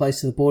deck that plays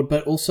to the board,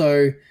 but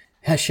also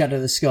has Shadow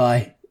the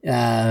Sky.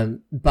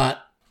 But,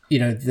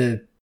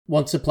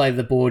 wants to play to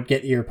the board,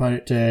 get your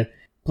opponent to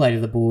play to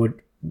the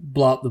board,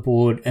 blow up the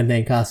board, and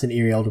then cast an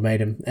Eerie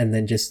Ultimatum, and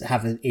then just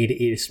have an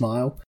ear-to-ear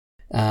smile.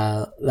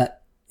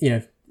 That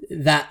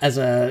as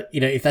a,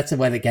 if that's the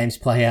way that games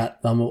play out,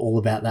 I'm all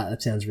about that.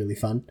 That sounds really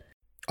fun.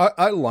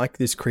 I like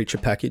this creature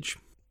package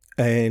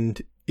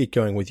and it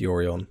going with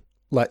Yorion.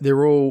 Like,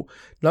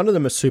 none of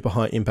them are super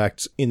high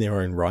impact in their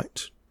own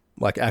right.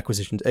 Like,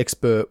 Acquisitions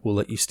Expert will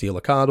let you steal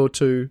a card or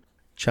two.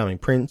 Charming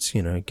Prince,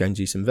 gains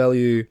you some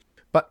value.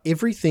 But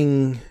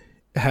everything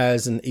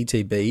has an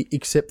ETB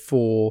except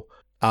for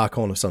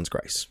Archon of Sun's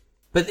Grace.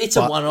 But it's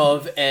a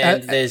one-of,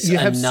 and there's you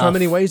have so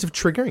many ways of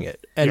triggering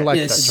it, and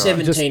there's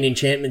 17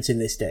 enchantments in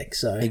this deck.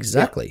 So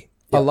exactly,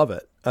 I love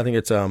it. I think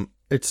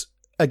it's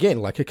again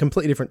like a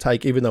completely different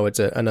take, even though it's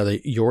another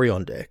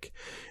Yorion deck.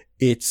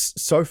 It's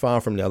so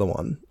far from the other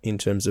one in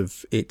terms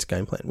of its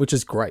game plan, which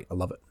is great. I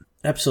love it.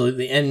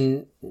 Absolutely,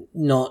 and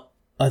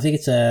I think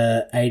it's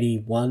a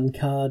 81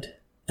 card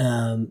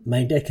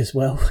main deck as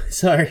well.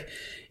 So,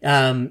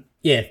 Hemsy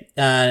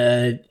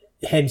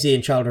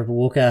and Child Rebel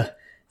Walker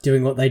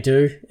doing what they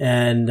do,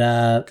 and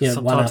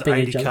sometimes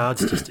 80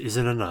 cards just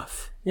isn't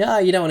enough. Yeah,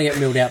 you don't want to get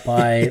milled out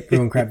by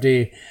Ruin Crab, do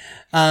you?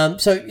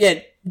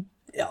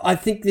 I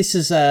think this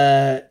is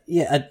a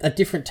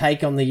different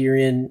take on the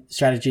Urian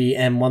strategy,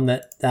 and one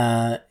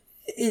that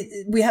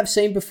we have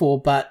seen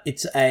before, but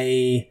it's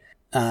a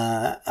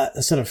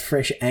sort of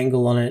fresh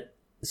angle on it.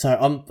 So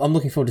I'm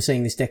looking forward to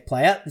seeing this deck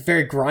play out.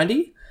 Very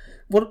grindy.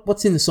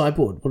 What's in the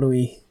sideboard? What are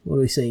we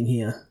seeing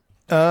here?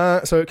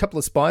 So a couple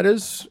of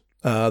spiders,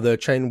 the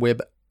Chain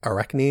Web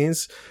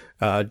Arachnids,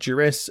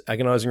 Duress,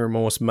 Agonizing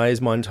Remorse,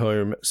 Maze Mind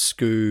Tome,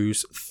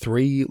 Skoos,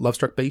 3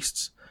 Lovestruck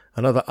Beasts,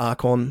 another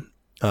Archon,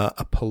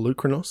 a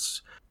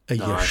Pelucranos, a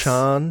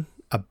Yashan,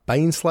 a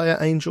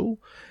Baneslayer Angel,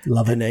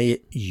 and a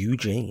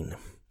Eugene.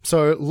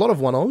 So a lot of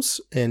one-offs,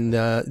 and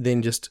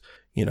then just,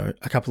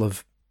 a couple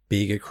of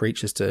bigger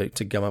creatures to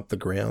gum up the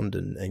ground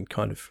and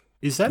kind of...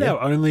 Is that our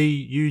only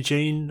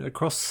Eugene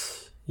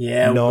across...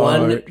 Yeah, no,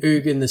 one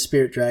Ugin the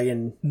Spirit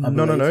Dragon.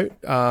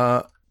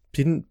 No.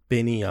 Didn't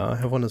Benny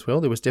have one as well?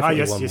 There was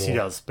definitely one more. Yes, he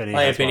does.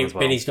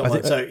 Benny's got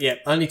one. So,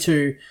 only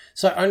 2.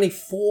 So, only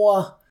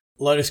 4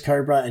 Lotus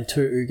Cobra and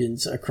 2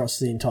 Ugins across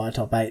the entire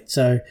top 8.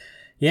 So,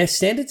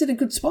 Standard's in a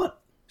good spot.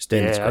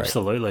 Standard's great.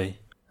 Absolutely.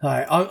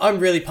 I'm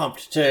really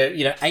pumped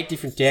to, 8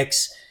 different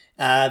decks.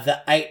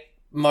 The 8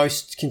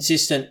 most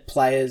consistent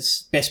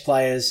players, best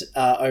players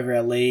over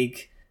our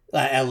leagues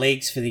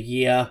for the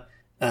year.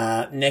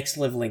 Next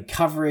level in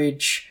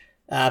coverage,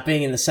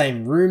 being in the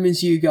same room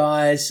as you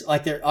guys.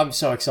 I'm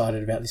so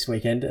excited about this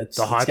weekend.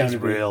 The hype is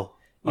real.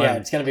 Yeah,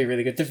 it's going to be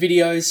really good. The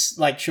videos,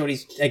 like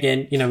Shorty's,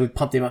 again, we've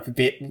pumped him up a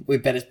bit. We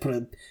better put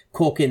a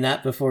cork in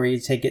that before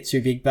his head gets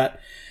too big. But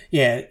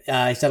he's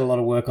done a lot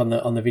of work on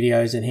the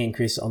videos, and he and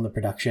Chris on the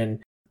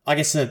production. I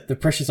guess the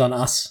pressure's on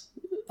us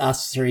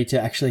 3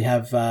 to actually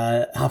have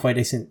halfway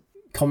decent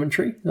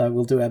commentary. So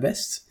we'll do our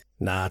best.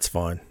 Nah, it's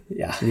fine.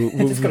 Yeah.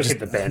 We'll just got to keep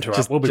the banter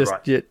up. We'll be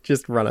right. Yeah,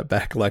 just run it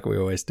back like we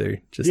always do.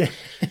 Just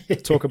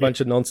talk a bunch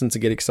of nonsense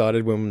and get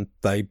excited when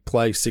they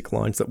play sick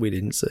lines that we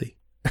didn't see.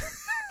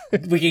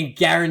 We can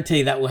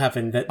guarantee that will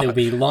happen, that there'll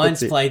be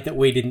lines played that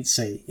we didn't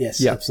see.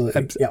 Yes,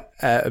 absolutely.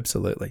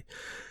 Absolutely.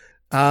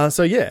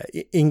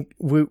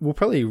 We'll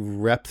probably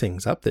wrap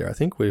things up there. I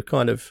think we've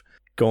kind of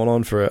gone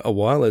on for a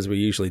while, as we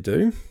usually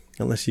do.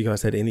 Unless you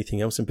guys had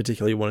anything else in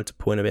particular you wanted to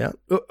point about.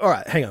 All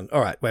right, hang on.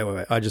 All right,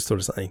 wait. I just thought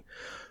of something.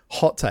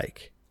 Hot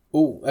take.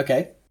 Ooh,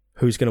 okay.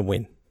 Who's going to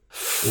win?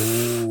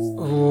 Ooh.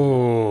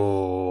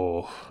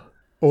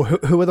 Or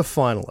who are the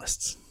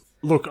finalists?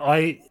 Look,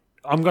 I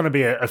I'm going to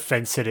be a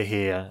fence sitter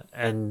here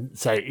and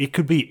say it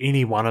could be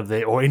any one of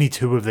or any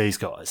two of these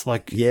guys.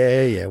 Like,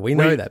 yeah, we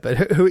know that.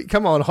 But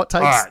come on, hot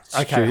takes. All right,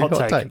 okay, Stu, hot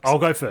take. takes. I'll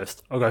go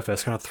first.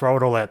 Can I throw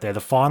it all out there?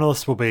 The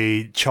finalists will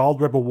be Child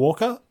Rebel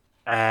Walker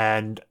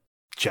and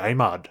J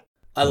Mud.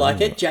 I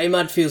like it. J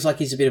Mud feels like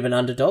he's a bit of an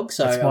underdog,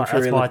 so I'm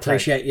sure he'll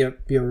appreciate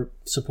your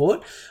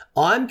support.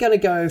 I'm going to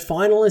go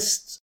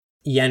finalist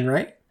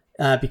Yanrei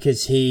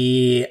because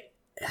he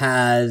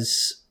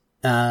has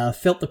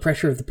felt the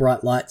pressure of the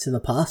bright lights in the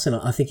past, and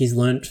I think he's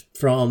learnt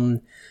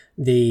from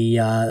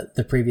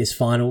the previous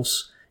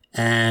finals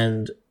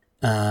and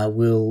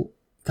will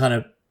kind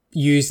of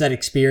use that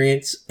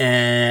experience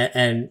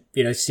and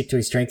stick to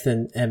his strength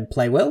and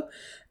play well.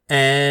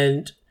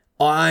 And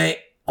I'm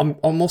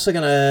also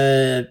going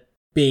to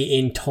be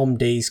in Tom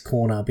D's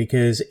corner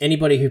because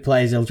anybody who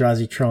plays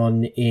Eldrazi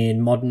Tron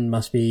in Modern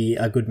must be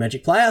a good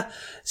Magic player.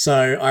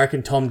 So I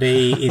reckon Tom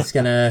D is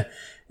going to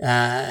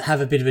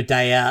have a bit of a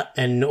day out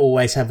and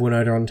always have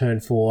Winota on turn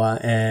 4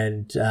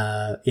 and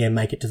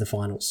make it to the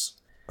finals.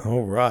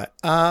 All right.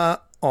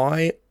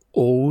 I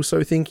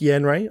also think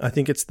Yanrei. I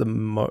think it's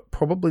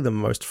probably the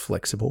most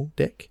flexible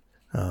deck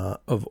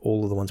of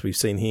all of the ones we've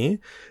seen here.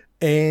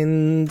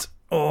 And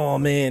oh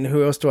man,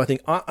 who else do I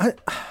think?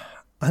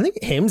 I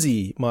think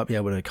Hemsey might be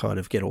able to kind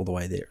of get all the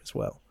way there as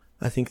well.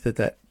 I think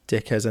that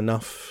deck has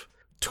enough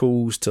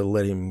tools to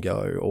let him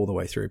go all the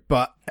way through.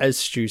 But as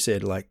Stu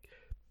said, like,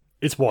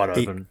 it's wide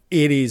open.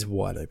 It is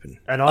wide open.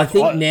 And I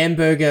think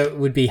Namburger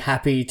would be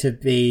happy to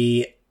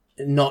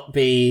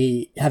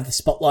have the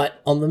spotlight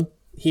on them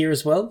here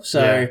as well.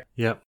 So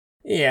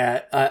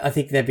yeah, I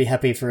think they'd be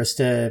happy for us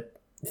to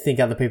think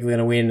other people are going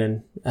to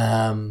win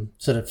and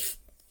sort of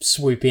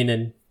swoop in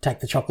and take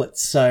the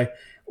chocolates.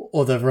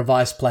 Or the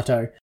revised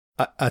plateau.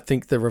 I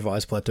think the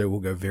revised plateau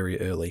will go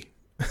very early.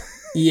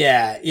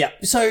 Yeah.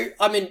 So,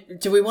 I mean,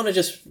 do we want to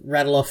just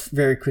rattle off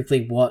very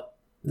quickly what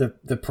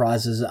the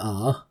prizes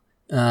are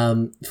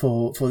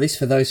for this?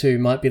 For those who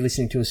might be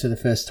listening to us for the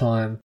first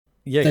time,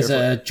 there's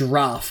a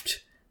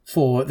draft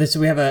for this.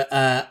 We have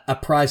a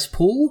prize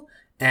pool,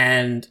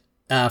 and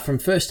from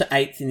 1st to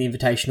 8th in the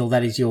Invitational,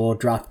 that is your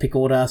draft pick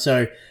order.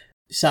 So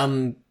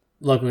some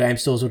local game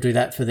stores will do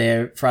that for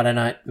their Friday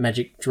night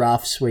Magic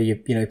drafts where you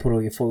put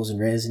all your foils and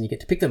rares and you get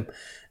to pick them.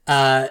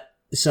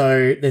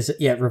 So there's,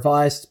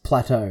 revised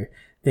plateau.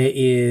 There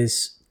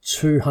is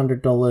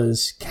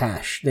 $200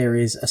 cash. There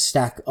is a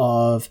stack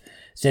of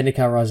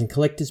Zendikar Rising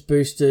Collector's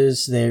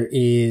boosters.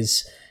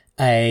 There's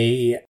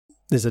a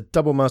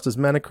Double Masters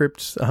Mana Crypt,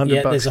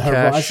 $100 there's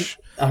cash.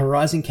 a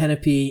Horizon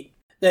Canopy.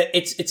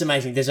 It's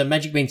amazing. There's a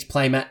Magic Beans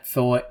playmat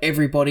for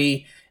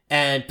everybody.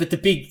 But the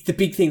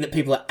big thing that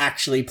people are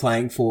actually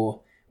playing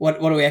for,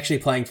 what are we actually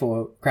playing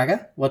for,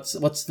 Cracker? What's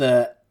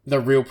the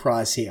real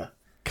prize here?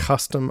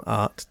 Custom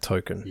art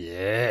token.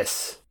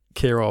 Yes.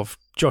 Care of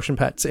Josh and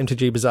Pat's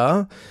MTG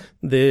Bazaar.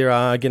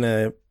 They're going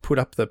to put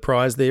up the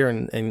prize there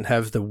and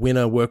have the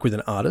winner work with an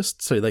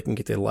artist so they can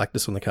get their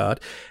likeness on the card.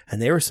 And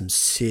there are some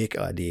sick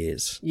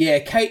ideas. Yeah,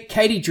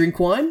 Katie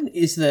Drinkwine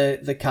is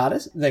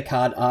the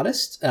card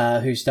artist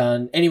who's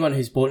done... Anyone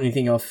who's bought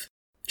anything off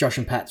Josh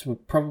and Pat's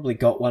would probably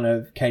got one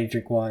of Katie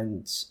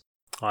Drinkwine's.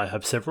 I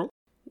have several.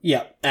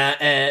 Yeah.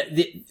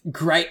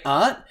 Great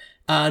art.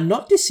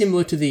 Not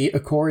dissimilar to the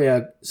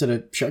Ikoria sort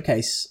of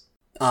showcase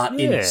art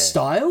in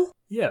style.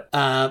 Yeah.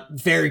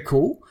 Very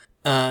cool.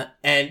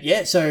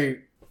 So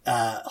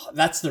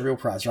that's the real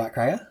prize, right,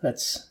 Craig?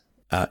 That's...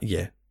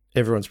 Yeah.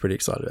 Everyone's pretty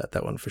excited about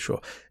that one for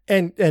sure.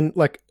 And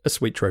like a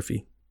sweet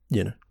trophy,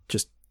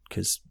 just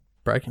because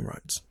bragging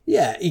rights.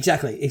 Yeah,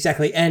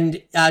 exactly.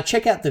 And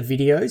check out the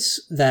videos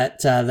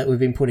that we've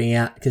been putting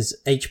out because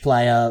each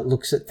player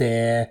looks at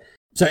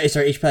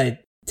each player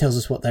tells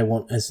us what they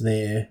want as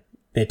their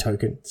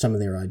token, some of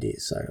their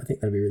ideas. So I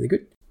think that'll be really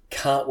good.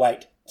 Can't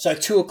wait. So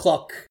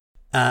 2:00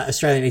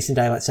 Australian Eastern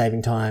Daylight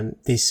Saving Time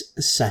this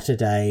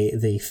Saturday,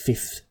 the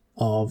 5th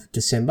of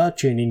December.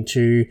 Tune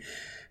into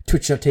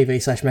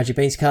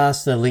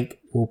twitch.tv/magicbeanscast. The link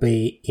will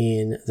be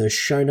in the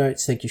show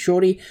notes. Thank you,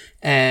 Shorty.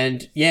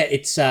 And yeah,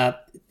 it's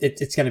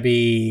going to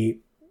be,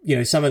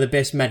 some of the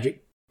best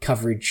Magic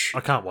coverage.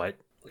 I can't wait.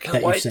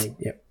 You've seen.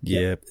 Yep.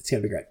 Yeah. It's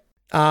going to be great.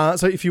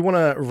 So if you want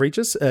to reach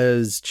us,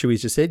 as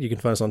Chewy's just said, you can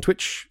find us on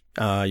Twitch.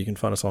 You can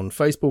find us on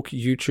Facebook,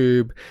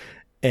 YouTube,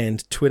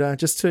 and Twitter.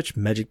 Just search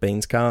Magic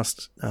Beans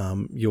Cast.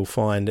 You'll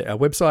find our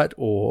website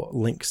or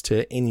links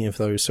to any of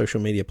those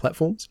social media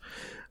platforms.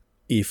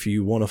 If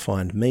you want to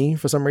find me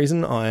for some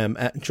reason, I am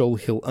at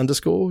JoelHill_.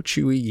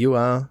 Chewy, you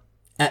are?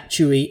 At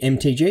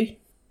ChewyMTG.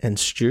 And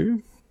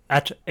Stu?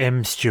 At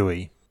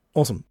MStewie.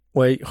 Awesome.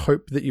 We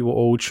hope that you will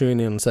all tune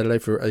in on Saturday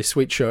for a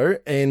sweet show.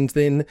 And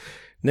then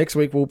next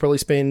week, we'll probably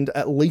spend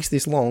at least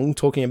this long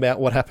talking about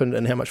what happened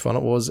and how much fun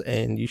it was.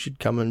 And you should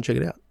come and check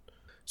it out.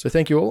 So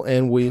thank you all,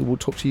 and we will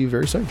talk to you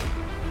very soon.